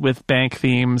all went with bank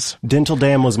themes. Dental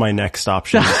dam was my next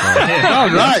option. So. All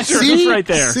right. Sure, See? it's right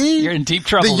there. See? You're in deep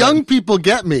trouble. The young people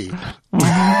get me.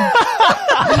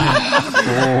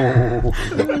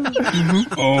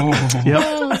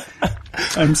 Yep.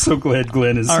 I'm so glad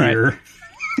Glenn is All right. here.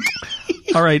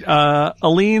 All right,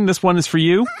 Aleen, this one is for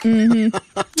you. The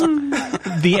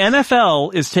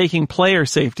NFL is taking player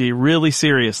safety really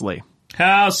seriously.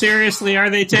 How seriously are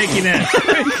they taking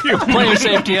it? Player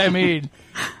safety, I mean.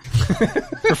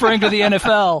 Referring to the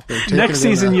NFL. Next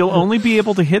season, you'll only be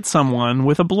able to hit someone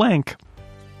with a blank.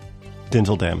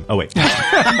 Dental dam. Oh, wait. That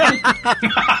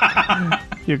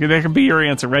can be your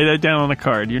answer. Write that down on a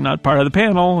card. You're not part of the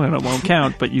panel, and it won't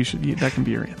count, but that can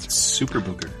be your answer. Super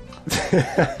booger.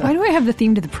 why do I have the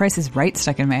theme to The Price is Right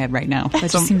stuck in my head right now?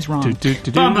 That just seems wrong. My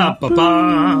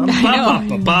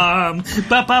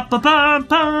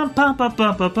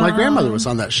grandmother was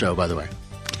on that show, by the way.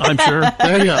 I'm sure.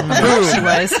 There you go. She Boom.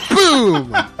 was.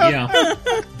 Boom. Yeah.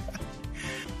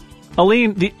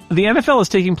 Aleen, the NFL is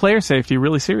taking player safety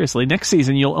really seriously. Next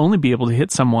season, you'll only be able to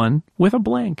hit someone with a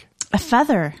blank. A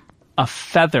feather. A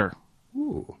feather.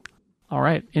 Ooh. All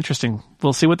right, interesting.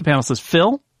 We'll see what the panel says.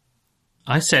 Phil?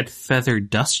 I said feather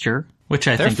duster, which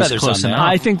I There are think is feathers close on there. enough.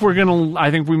 I think we're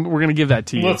gonna give that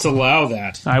to you. Let's allow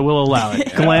that. I will allow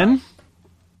it. Glenn?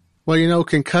 Well, you know,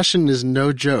 concussion is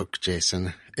no joke,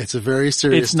 Jason. It's a very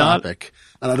serious It's not. topic.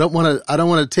 And I don't want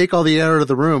to take all the air out of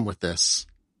the room with this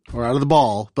or out of the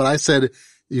ball, but I said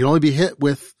you can only be hit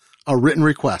with a written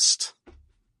request.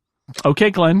 Okay,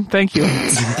 Glenn, thank you. You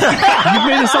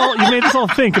made us all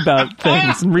think about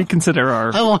things and reconsider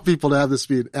our. I want people to have this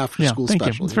be an after school thank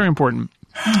special. you. It's very important.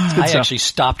 It's good I stuff. actually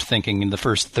stopped thinking in the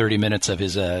first 30 minutes of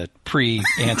his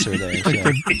pre-answer there.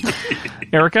 So.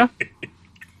 Erica?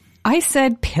 I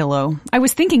said pillow. I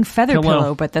was thinking feather Pillow.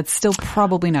 pillow, but that's still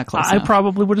probably not close I enough.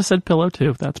 probably would have said pillow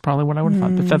too. That's probably what I would have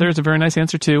thought. But feather is a very nice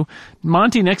answer too.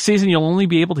 Monty, next season you'll only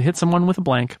be able to hit someone with a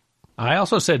blank. I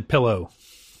also said pillow.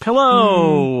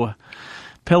 Pillow.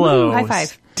 Pillow. Woo, high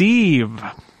five. Steve.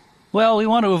 Well, we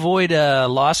want to avoid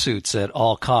lawsuits at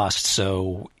all costs,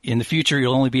 so in the future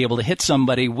you'll only be able to hit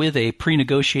somebody with a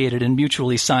pre-negotiated and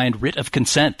mutually signed writ of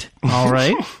consent. All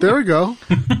right. There we go.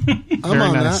 I'm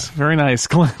on nice. that. Very nice.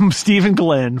 Steve and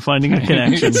Glenn finding a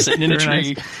connection. Sitting in a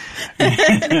tree.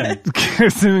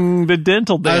 Kissing the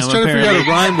dental dam, I was trying to figure out a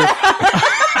rhyme with...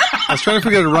 I was trying to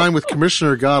figure out a rhyme with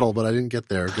Commissioner Goddle, but I didn't get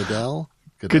there. Goodell,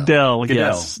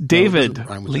 yes. David.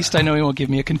 At least I know he won't give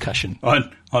me a concussion.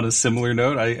 On a similar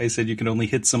note, I said you can only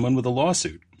hit someone with a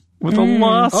lawsuit. With a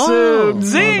lawsuit.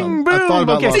 Zing! Boom! I thought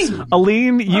about okay. lawsuit.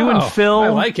 Aleen, you and Phil. I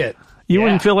like it. You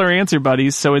and Phil are answer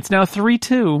buddies, so it's now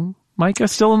 3-2.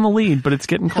 Micah's still in the lead, but it's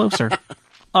getting closer.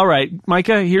 All right,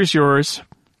 Micah, here's yours.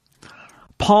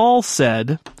 Paul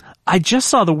said, I just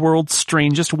saw the world's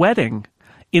strangest wedding.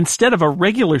 Instead of a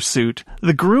regular suit,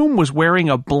 the groom was wearing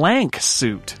a blank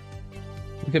suit.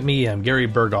 Look at me, I'm Gary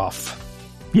Berghoff.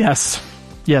 Yes,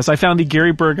 I found the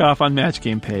Gary Berghoff on Match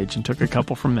Game page and took a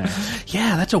couple from there.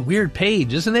 Yeah, that's a weird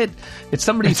page, isn't it? It's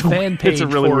somebody's fan page. It's a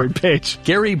really weird page.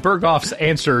 Gary Berghoff's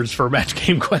answers for Match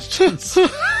Game questions.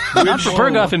 Not for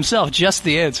Berghoff himself, just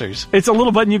the answers. It's a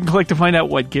little button you can click to find out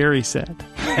what Gary said.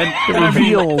 And it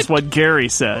reveals what Gary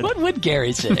said. What would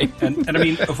Gary say? And I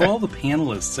mean, of all the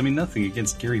panelists, I mean, nothing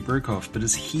against Gary Berghoff, but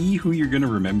is he who you're going to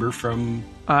remember from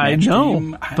I Match know,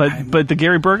 Game? but the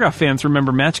Gary Berghoff fans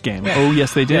remember Match Game. Yeah. Oh,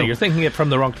 yes, they do. Yeah, you're thinking it from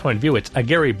the wrong point of view. It's a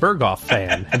Gary Berghoff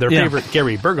fan, and their favorite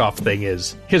Gary Berghoff thing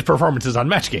is his performances on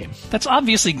Match Game. That's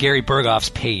obviously Gary Berghoff's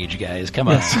page, guys. Come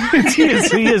on. he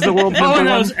is the world number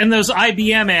one. And those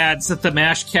IBM ads that the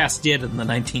Mashcast did in the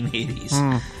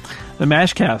 1980s. The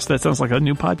Mashcast. That sounds like a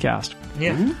new podcast.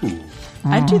 Yeah. Ooh.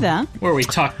 I'd do that. Where we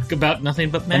talk about nothing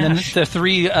but MASH. And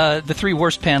then the three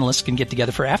worst panelists can get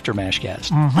together for after Mashcast.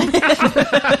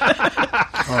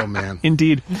 Oh, man.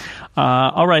 Indeed.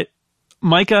 All right.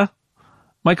 Micah,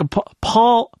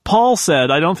 Paul said,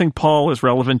 I don't think Paul is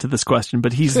relevant to this question,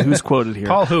 but he's who's quoted here.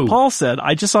 Paul who? Paul said,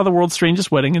 I just saw the world's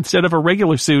strangest wedding. Instead of a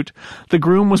regular suit, the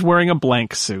groom was wearing a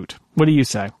blank suit. What do you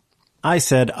say? I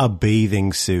said a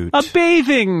bathing suit. A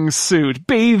bathing suit.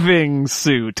 Bathing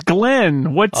suit.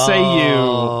 Glenn, what say you?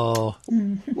 Well,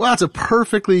 that's a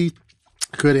perfectly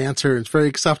good answer. It's very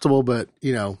acceptable, but,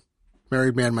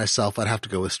 married man myself, I'd have to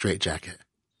go with straitjacket.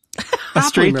 A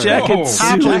straitjacket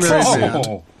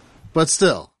suit. But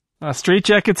still. A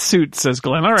straitjacket suit, says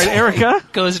Glenn. All right, Erika.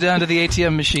 Goes down to the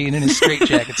ATM machine in his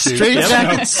straitjacket suit.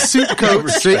 Straitjacket suit coat,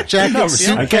 straitjacket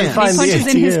suit I can't find He the punches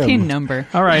in his ATM. PIN number.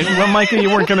 All right. Well, Micah, you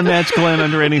weren't going to match Glenn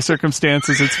under any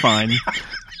circumstances. It's fine.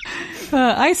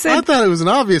 I thought it was an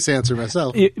obvious answer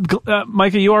myself.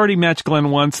 Micah, you already matched Glenn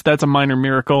once. That's a minor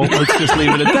miracle. Let's just leave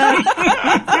it at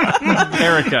that.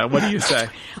 Erika, what do you say?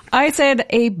 I said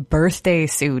a birthday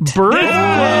suit. Birthday!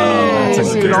 That's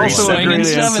a also a great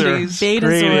answer.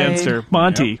 Great answer.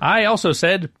 Monty. I also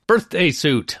said birthday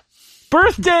suit.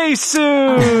 Birthday suit!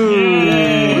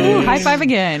 Ooh, high five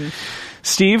again.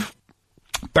 Steve?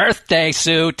 Birthday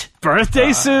suit.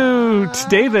 Birthday suit.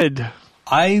 David?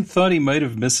 I thought he might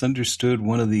have misunderstood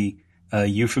one of the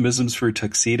euphemisms for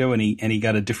tuxedo, and he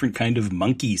got a different kind of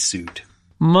monkey suit.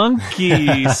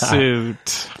 Monkey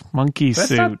suit. Monkey That's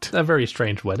suit. Not a very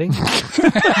strange wedding.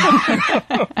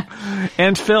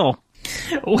 And Phil.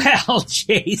 Well,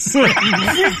 Jason.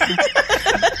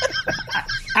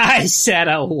 I said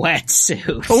a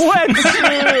wetsuit.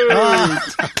 Wetsuit.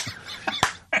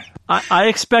 I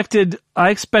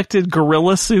expected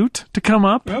gorilla suit to come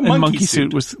up, and monkey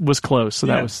suit was close. So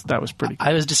that was pretty good.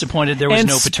 I was disappointed there was and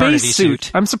no paternity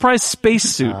suit. I'm surprised space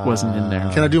suit wasn't in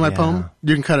there. Can I do my poem?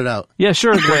 You can cut it out. Yeah,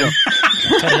 sure.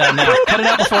 Cut it out now. Cut it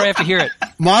out before I have to hear it.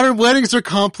 Modern weddings are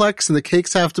complex and the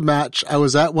cakes have to match. I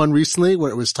was at one recently where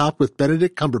it was topped with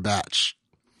Benedict Cumberbatch.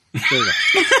 There you go.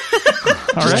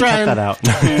 Just trying. Cut that out.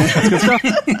 That's good stuff.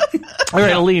 All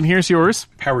right, Aleen, here's yours.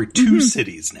 Power 2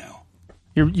 cities now.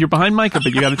 You're behind Micah,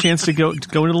 but you got a chance to go into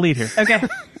the lead here. Okay,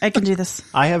 I can do this.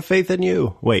 I have faith in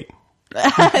you. Wait.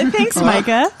 Thanks,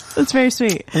 Micah. That's very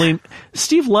sweet. Aleen,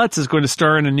 Steve Lutz is going to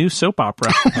star in a new soap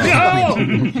opera.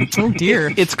 Oh,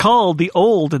 dear. It's called The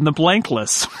Old and the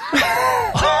Blankless.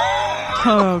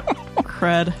 Oh,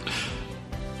 crud.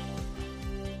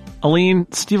 Aleen,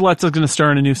 Steve Lutz is going to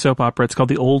star in a new soap opera. It's called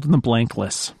The Old and the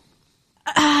Blankless.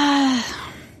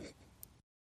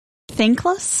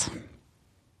 Thankless?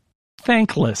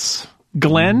 Thankless.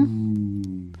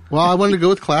 Glenn? Well, I wanted to go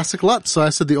with classic Lutz, so I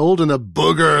said the old and the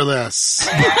boogerless.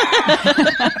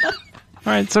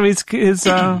 All right, so he's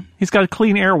got a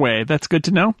clean airway. That's good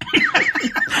to know.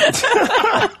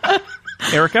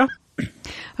 Erika?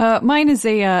 Mine is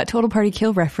a Total Party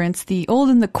Kill reference, the old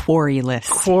and the quarryless.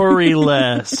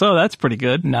 Quarryless. So that's pretty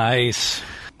good. Nice.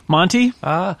 Monty?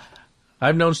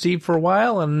 I've known Steve for a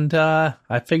while, and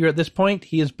I figure at this point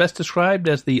he is best described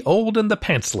as the old and the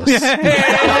pantsless.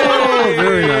 Oh,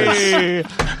 very nice.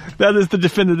 That is the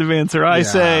definitive answer. I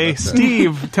say,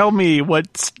 Steve, tell me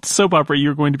what soap opera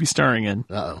you're going to be starring in.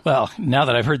 Uh-oh. Well, now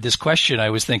that I've heard this question, I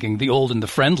was thinking the old and the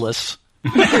friendless.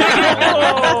 But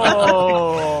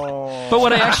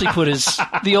what I actually put is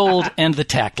the old and the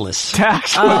tactless.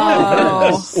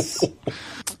 Tactless.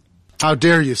 How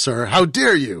dare you, sir? How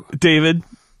dare you? David?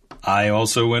 I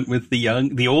also went with the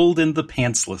old and the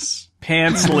pantsless.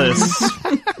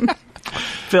 Pantsless.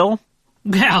 Phil?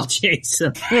 Well,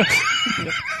 Jason.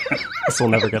 This will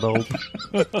never get old.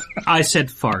 I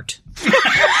said fart.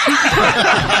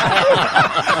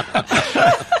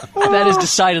 That is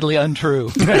decidedly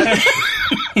untrue.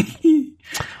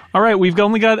 All right, we've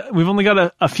only got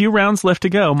a few rounds left to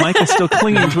go. Mike is still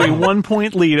clinging to a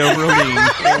 1-point lead over Aleen.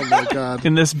 Oh my God!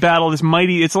 In this battle, this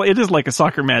mighty, it is like a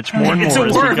soccer match. More and more. It's a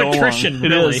as war we of go attrition, along.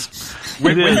 really. It is.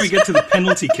 When do we get to the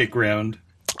penalty kick round?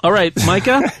 All right,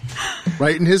 Micah.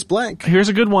 Right in his blank. Here's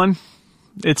a good one.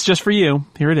 It's just for you.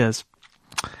 Here it is.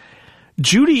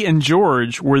 Judy and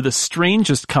George were the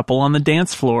strangest couple on the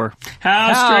dance floor.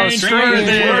 How strange were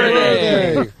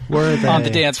they? Were they? On the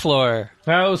dance floor.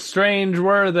 How strange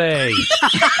were they?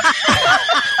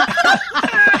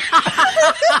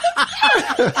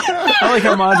 I like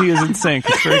how Monty is in sync.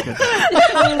 It's very good.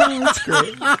 That's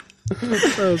great. That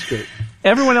was great.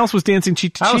 Everyone else was dancing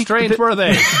cheek to cheek. How strange were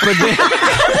they? But they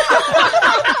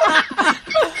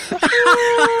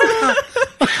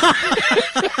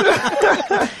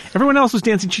Everyone else was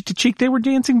dancing cheek to cheek. They were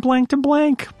dancing blank to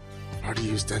blank. How to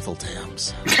use dental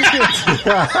dams.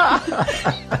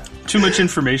 Too much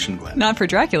information, Glenn. Not for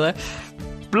Dracula.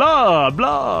 Blah,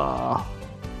 blah.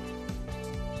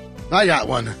 I got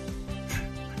one.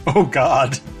 Oh,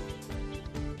 God.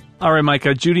 All right,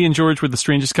 Micah. Judy and George were the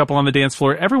strangest couple on the dance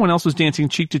floor. Everyone else was dancing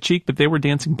cheek to cheek, but they were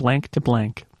dancing blank to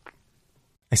blank.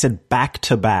 I said back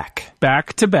to back.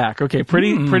 Back to back. Okay,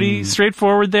 pretty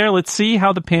straightforward there. Let's see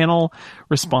how the panel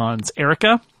responds.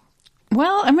 Erika?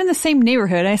 Well, I'm in the same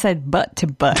neighborhood. I said butt to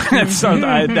butt. So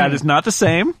that is not the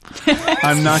same.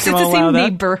 I'm not going to allow It's the same that.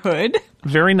 neighborhood.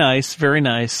 Very nice, very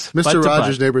nice. Butt Mr. to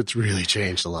Rogers' butt. neighborhood's really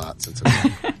changed a lot since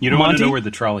then. You don't want Monty? to know where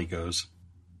the trolley goes.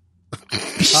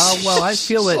 Well, I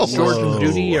feel that George and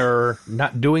Judy are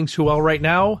not doing so well right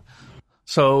now,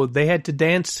 so they had to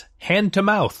dance hand to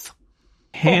mouth.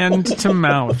 Hand to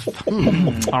mouth.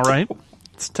 All right.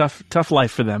 It's tough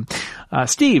life for them.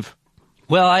 Steve?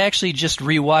 Well, I actually just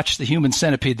rewatched The Human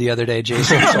Centipede the other day,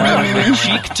 Jason, so I went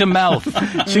cheek to mouth.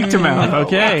 Cheek to mouth.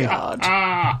 Okay.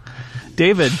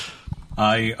 David?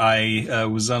 I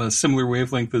was on a similar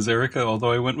wavelength as Erika,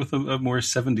 although I went with a more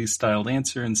 70s styled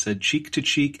answer and said cheek to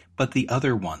cheek, but the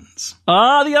other ones.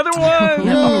 Ah, the other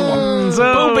ones.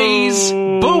 Boobies.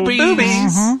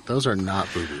 Boobies. Those are not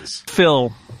boobies.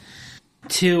 Phil?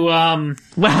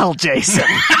 Well, Jason.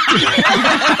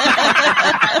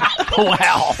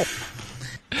 Wow.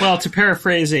 Well, to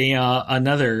paraphrase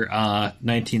another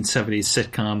 1970s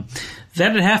sitcom,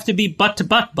 that'd have to be butt to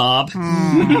butt, Bob. Woo,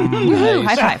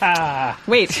 high five.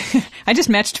 Wait, I just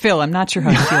matched Phil. I'm not sure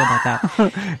how to feel about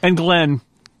that. And Glenn?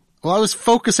 Well, I was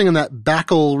focusing on that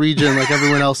backle region like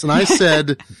everyone else, and I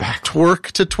said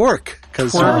twerk to twerk.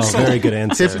 Because very good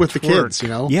answer. hip with the kids, you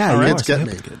know? Yeah, kids get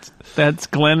me. That's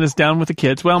Glenn is down with the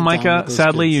kids. Well, Micah,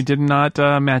 sadly, kids. you did not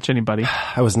match anybody.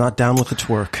 I was not down with the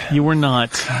twerk. You were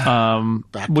not.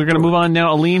 We're going to move on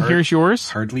now. Aleen, here's yours.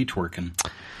 Hardly twerking.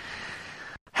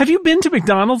 Have you been to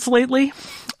McDonald's lately?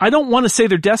 I don't want to say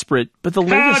they're desperate, but the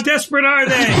latest... How desperate are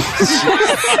they?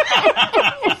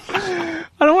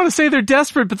 I don't want to say they're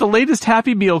desperate, but the latest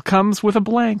Happy Meal comes with a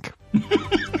blank.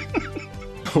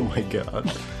 Oh my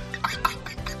God.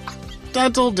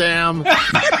 Dental dam.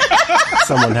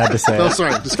 Someone had to say Oh, it.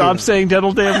 sorry. Just Stop saying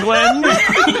dental damn Glenn.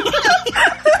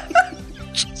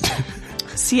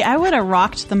 See, I would have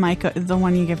rocked the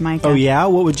one you give Micah. Oh yeah?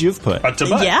 What would you have put? Butt to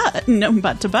butt. Yeah, no,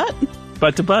 butt to butt.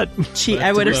 Butt to butt.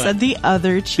 I would have said the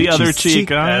other cheek. The other cheek.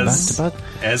 Butt to butt.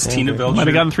 As Tina Belcher, Might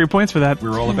have gotten 3 points for that.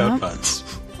 we're all about butts.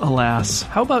 Alas.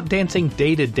 How about dancing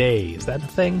day to day? Is that a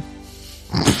thing?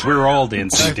 We're all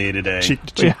dancing day to day. Cheek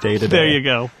to cheek, day to day. There you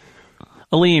go.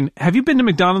 Aleen, have you been to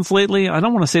McDonald's lately? I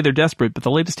don't want to say they're desperate, but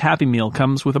the latest Happy Meal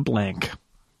comes with a blank.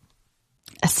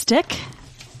 A stick?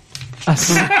 A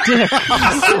stick.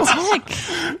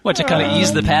 What, to kind of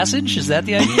ease the passage? Is that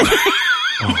the idea?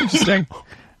 Interesting.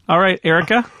 All right,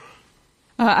 Erika?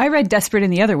 I read desperate in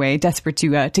the other way, desperate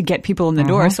to get people in the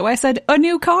door, so I said a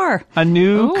new car. A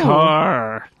new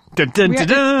car. Dun, dun, dun,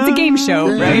 dun. It's a game show,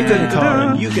 right?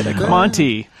 Car and you get a car.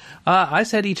 Monty. I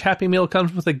said each Happy Meal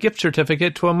comes with a gift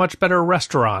certificate to a much better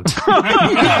restaurant.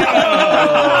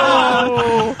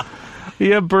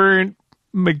 Yeah, burnt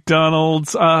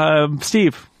McDonald's.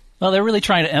 Steve. Well, they're really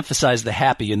trying to emphasize the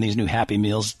happy in these new Happy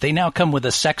Meals. They now come with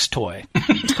a sex toy.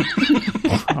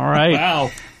 All right. Wow.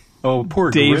 Oh,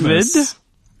 poor David. Grimace.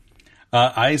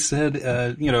 I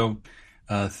said,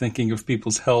 thinking of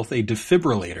people's health, a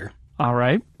defibrillator. All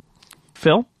right.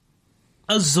 Phil?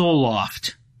 A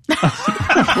Zoloft.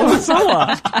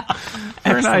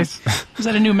 Very nice. Is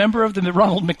that a new member of the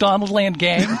Ronald McDonald Land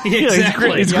gang?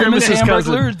 Exactly. He's Grimace's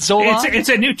cousin. Zoloft. It's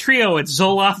a new trio. It's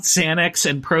Zoloft, Xanax,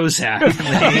 and Prozac.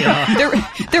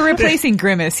 They're replacing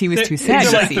Grimace. He was too sad.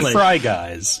 They're like to the see. Fry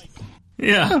Guys.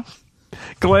 Yeah.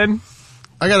 Glenn?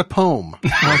 I got a poem.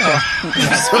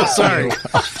 I'm so sorry.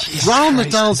 Ronald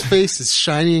McDonald's face is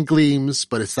shiny and gleams,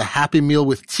 but it's the Happy Meal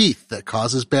with teeth that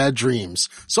causes bad dreams.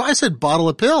 So I said bottle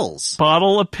of pills.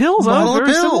 Bottle of pills. Bottle Very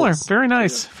of pills. similar. Very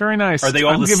nice. Very nice. Are they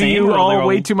all I'm the giving same, you or are they all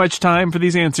way all- too much time for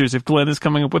these answers if Glenn is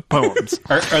coming up with poems.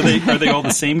 Are they all the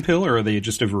same pill, or are they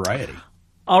just a variety?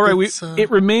 All right.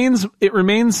 It remains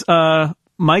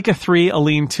Micah 3,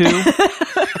 Aleen 2.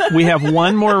 We have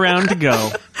one more round to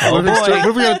go. What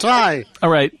if we got a tie? All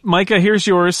right, Micah, here's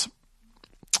yours.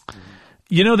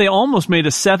 You know, they almost made a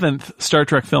 7th Star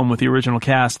Trek film with the original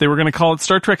cast. They were going to call it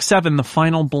Star Trek 7, The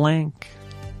Final Blank.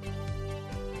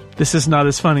 This is not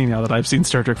as funny now that I've seen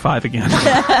Star Trek 5 again.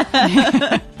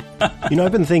 You know,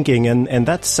 I've been thinking, and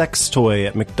that sex toy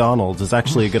at McDonald's is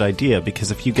actually a good idea, because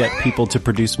if you get people to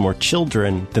produce more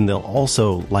children, then they'll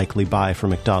also likely buy from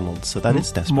McDonald's. So that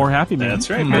is desperate. More Happy Meal. That's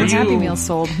right. More Happy Meals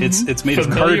sold. It's made of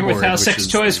Familiar cardboard. with how which sex is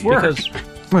toys work.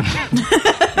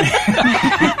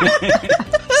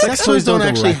 Sex toys don't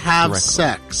actually direct- have directly.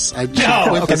 sex. I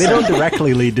No. Okay, they don't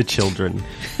directly lead to children.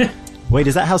 Wait,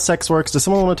 is that how sex works? Does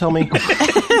someone want to tell me?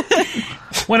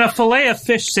 When a fillet of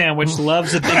fish sandwich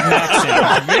loves a Big Mac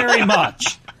sandwich very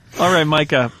much. All right,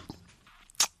 Micah.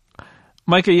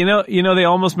 Micah, you know, they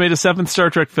almost made a 7th Star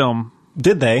Trek film.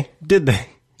 Did they? They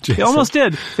Jason? almost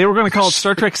did. They were going to call it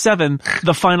Star Trek 7,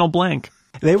 The Final Blank.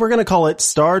 They were going to call it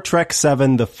Star Trek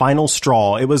 7, The Final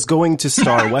Straw. It was going to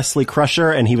star Wesley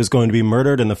Crusher, and he was going to be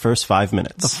murdered in the first 5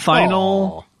 minutes. The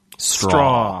Final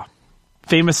Straw.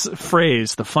 Famous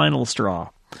phrase, the final straw.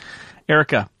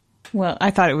 Erika. Well,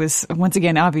 I thought it was, once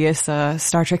again, obvious.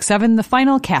 Star Trek 7, The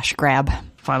Final Cash Grab.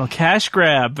 Final cash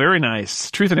grab. Very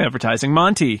nice. Truth in advertising.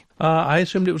 Monty. I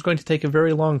assumed it was going to take a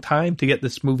very long time to get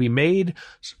this movie made,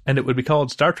 and it would be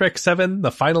called Star Trek 7, The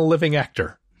Final Living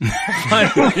Actor.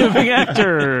 Final living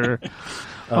actor.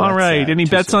 All right. sad. Any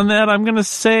Too bets soon. on that? I'm going to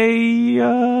say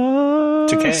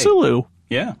Takei. Sulu.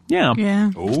 Yeah. Yeah.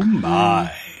 Yeah. Oh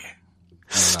my.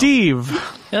 Steve.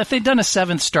 If they'd done a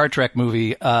 7th Star Trek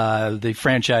movie, the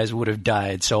franchise would have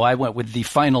died. So I went with The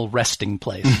Final Resting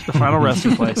Place. The final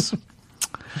resting place.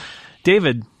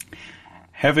 David.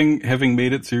 Having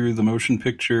made it through the motion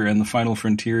picture and the Final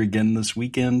Frontier again this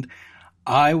weekend,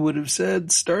 I would have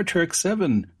said Star Trek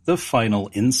 7, The Final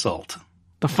Insult.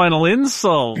 The final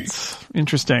insult.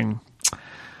 Interesting.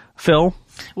 Phil.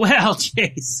 Well,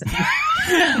 Jason,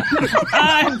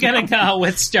 I'm going to go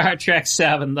with Star Trek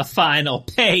 7, The Final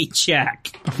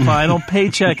Paycheck. The final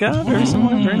paycheck. Very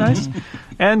similar. Very nice.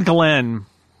 And Glenn.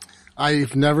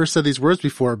 I've never said these words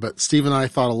before, but Steve and I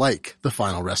thought alike. The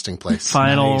final resting place.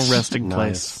 Final resting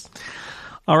place.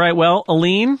 All right. Well,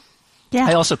 Aleen. Yeah.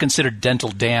 I also considered Dental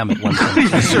Dam at one point.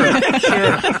 Sure.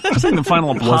 I was thinking the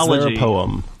final Was apology. there a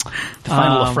poem? The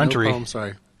final effrontery. Oh, I'm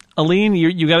sorry. Aleen,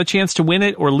 you got a chance to win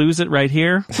it or lose it right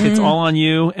here. It's all on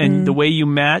you and the way you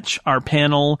match our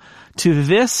panel to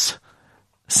this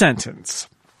sentence.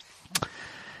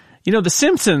 You know, the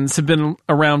Simpsons have been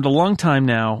around a long time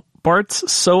now.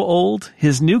 Bart's so old,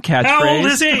 his new catchphrase. How old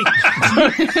is he?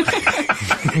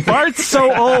 Bart's so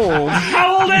old.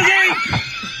 How old is he?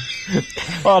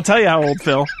 Well, I'll tell you how old,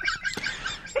 Phil.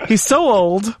 He's so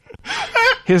old.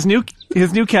 His new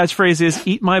catchphrase is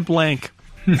 "Eat my blank."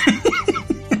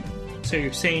 So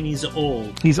you're saying he's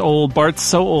old. He's old. Bart's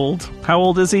so old. How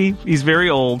old is he? He's very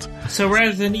old. So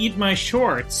rather than eat my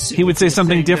shorts, He would say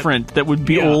something different that would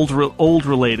be Yeah. old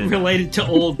related. related to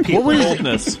old people.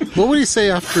 Oldness. What would he say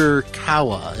after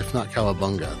Kawa, if not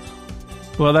Kawabunga?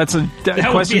 Well, that's a That would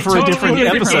question be for a different totally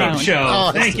episode. show.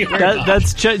 Oh, Thank you very much.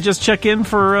 That's just check in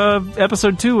for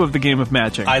episode 2 of the Game of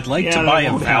Matching. I'd like Yeah, to buy that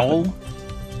a won't vowel.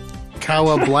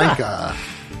 Kawablanca.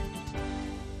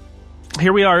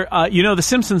 Here we are. You know, the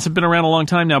Simpsons have been around a long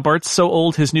time now. Bart's so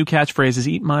old, his new catchphrase is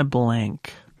 "Eat my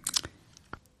blank."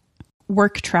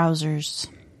 Work trousers.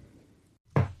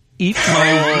 Eat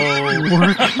my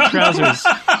work trousers.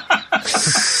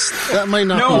 That might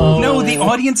not be. No, the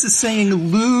audience is saying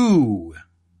Lou.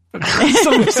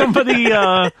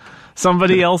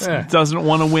 Somebody else doesn't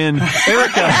want to win.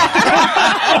 Erika.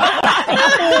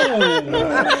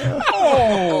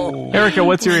 Erika,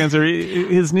 what's your answer?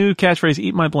 His new catchphrase,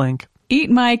 eat my blank. Eat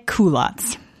my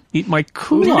culottes. Eat my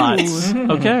culottes.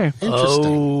 Okay. Interesting.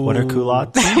 Oh, what are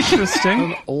culottes?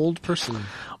 Interesting. An old person.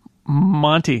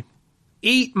 Monty.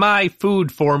 Eat my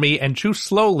food for me and chew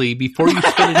slowly before you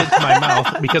spit it into my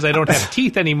mouth because I don't have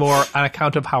teeth anymore on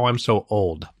account of how I'm so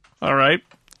old. All right.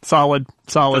 Solid.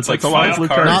 That's like a lot of five blue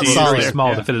cards. cards. Not solid. Very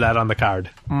small to fit it out on the card.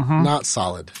 Mm-hmm. Not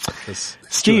solid.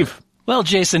 Steve. Well,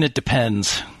 Jason, it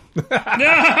depends. Got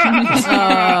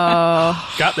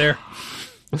there.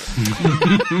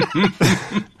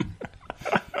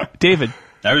 David.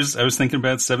 I was thinking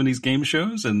about 70s game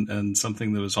shows and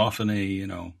something that was often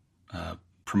a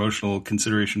promotional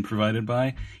consideration provided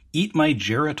by Eat My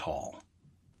Geritol.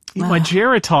 Eat my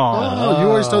Geritol. Oh, you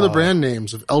always know the brand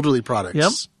names of elderly products.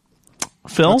 Yep.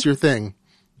 Phil? What's your thing?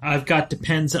 I've got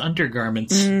Depends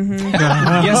undergarments.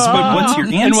 Yes, but what's your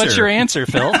answer? And what's your answer,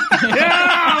 Phil?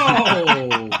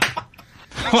 No!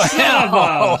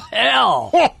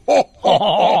 Hell.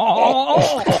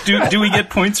 Do we get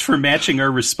points for matching our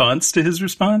response to his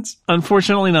response?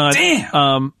 Unfortunately not.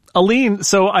 Damn. Aleen,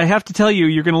 so I have to tell you,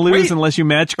 you're going to lose unless you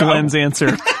match Glenn's answer.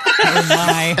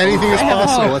 Anything is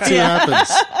possible. Let's see what happens.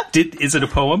 Is it a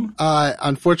poem?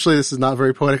 Unfortunately, this is not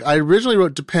very poetic. I originally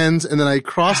wrote depends, and then I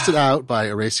crossed it out by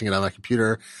erasing it on my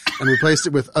computer and replaced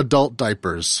it with adult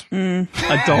diapers. Adult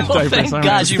diapers. Thank all God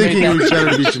right. you made Thinking it that. would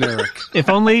better be generic. If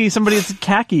only somebody had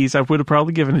khakis, I would have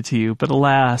probably given it to you, but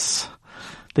alas,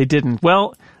 they didn't.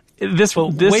 Well, this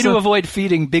Way to avoid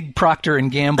feeding Big Procter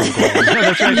and Gamble. Glenn.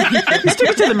 That's right. Stick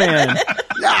it to the man.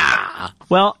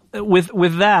 Well,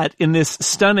 with that, in this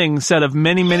stunning set of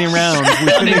many, many rounds, we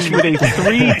finished with a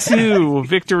 3-2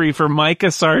 victory for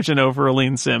Mikah Sargent over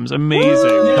Aleen Simms. Amazing.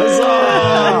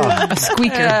 A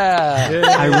squeaker.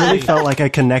 I really felt like I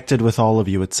connected with all of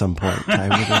you at some point. I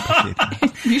really appreciate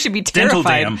that. You should be Dental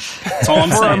terrified. dam. That's all I'm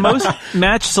For our saying. most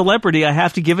matched celebrity, I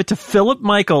have to give it to Philip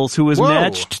Michaels, who was Whoa.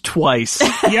 matched twice.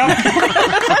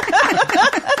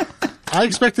 I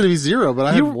expected to be 0, but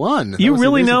I had 1. You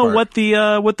really know what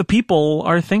the people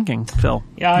are thinking, Phil.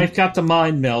 Yeah, I've got the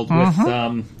mind meld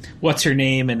with what's her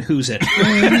name and who's it.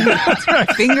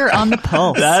 Finger on the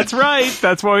pulse. That's right.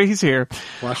 That's why he's here.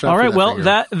 Watch out All for right. that Well,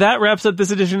 finger. that wraps up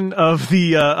this edition of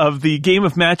the game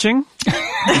of matching.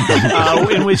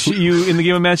 In which in the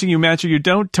game of matching, you match or you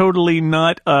don't. Totally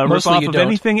not rip Mostly off you of don't.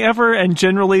 anything ever. And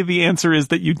generally, the answer is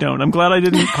that you don't. I'm glad I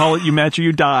didn't call it you match or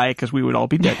you die, because we would all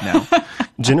be dead now.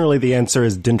 Generally, the answer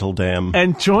is dental dam.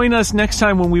 And join us next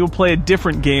time when we will play a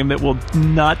different game that will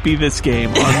not be this game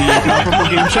on the Incomparable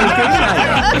Game Show Game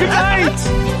Night. Good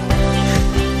night.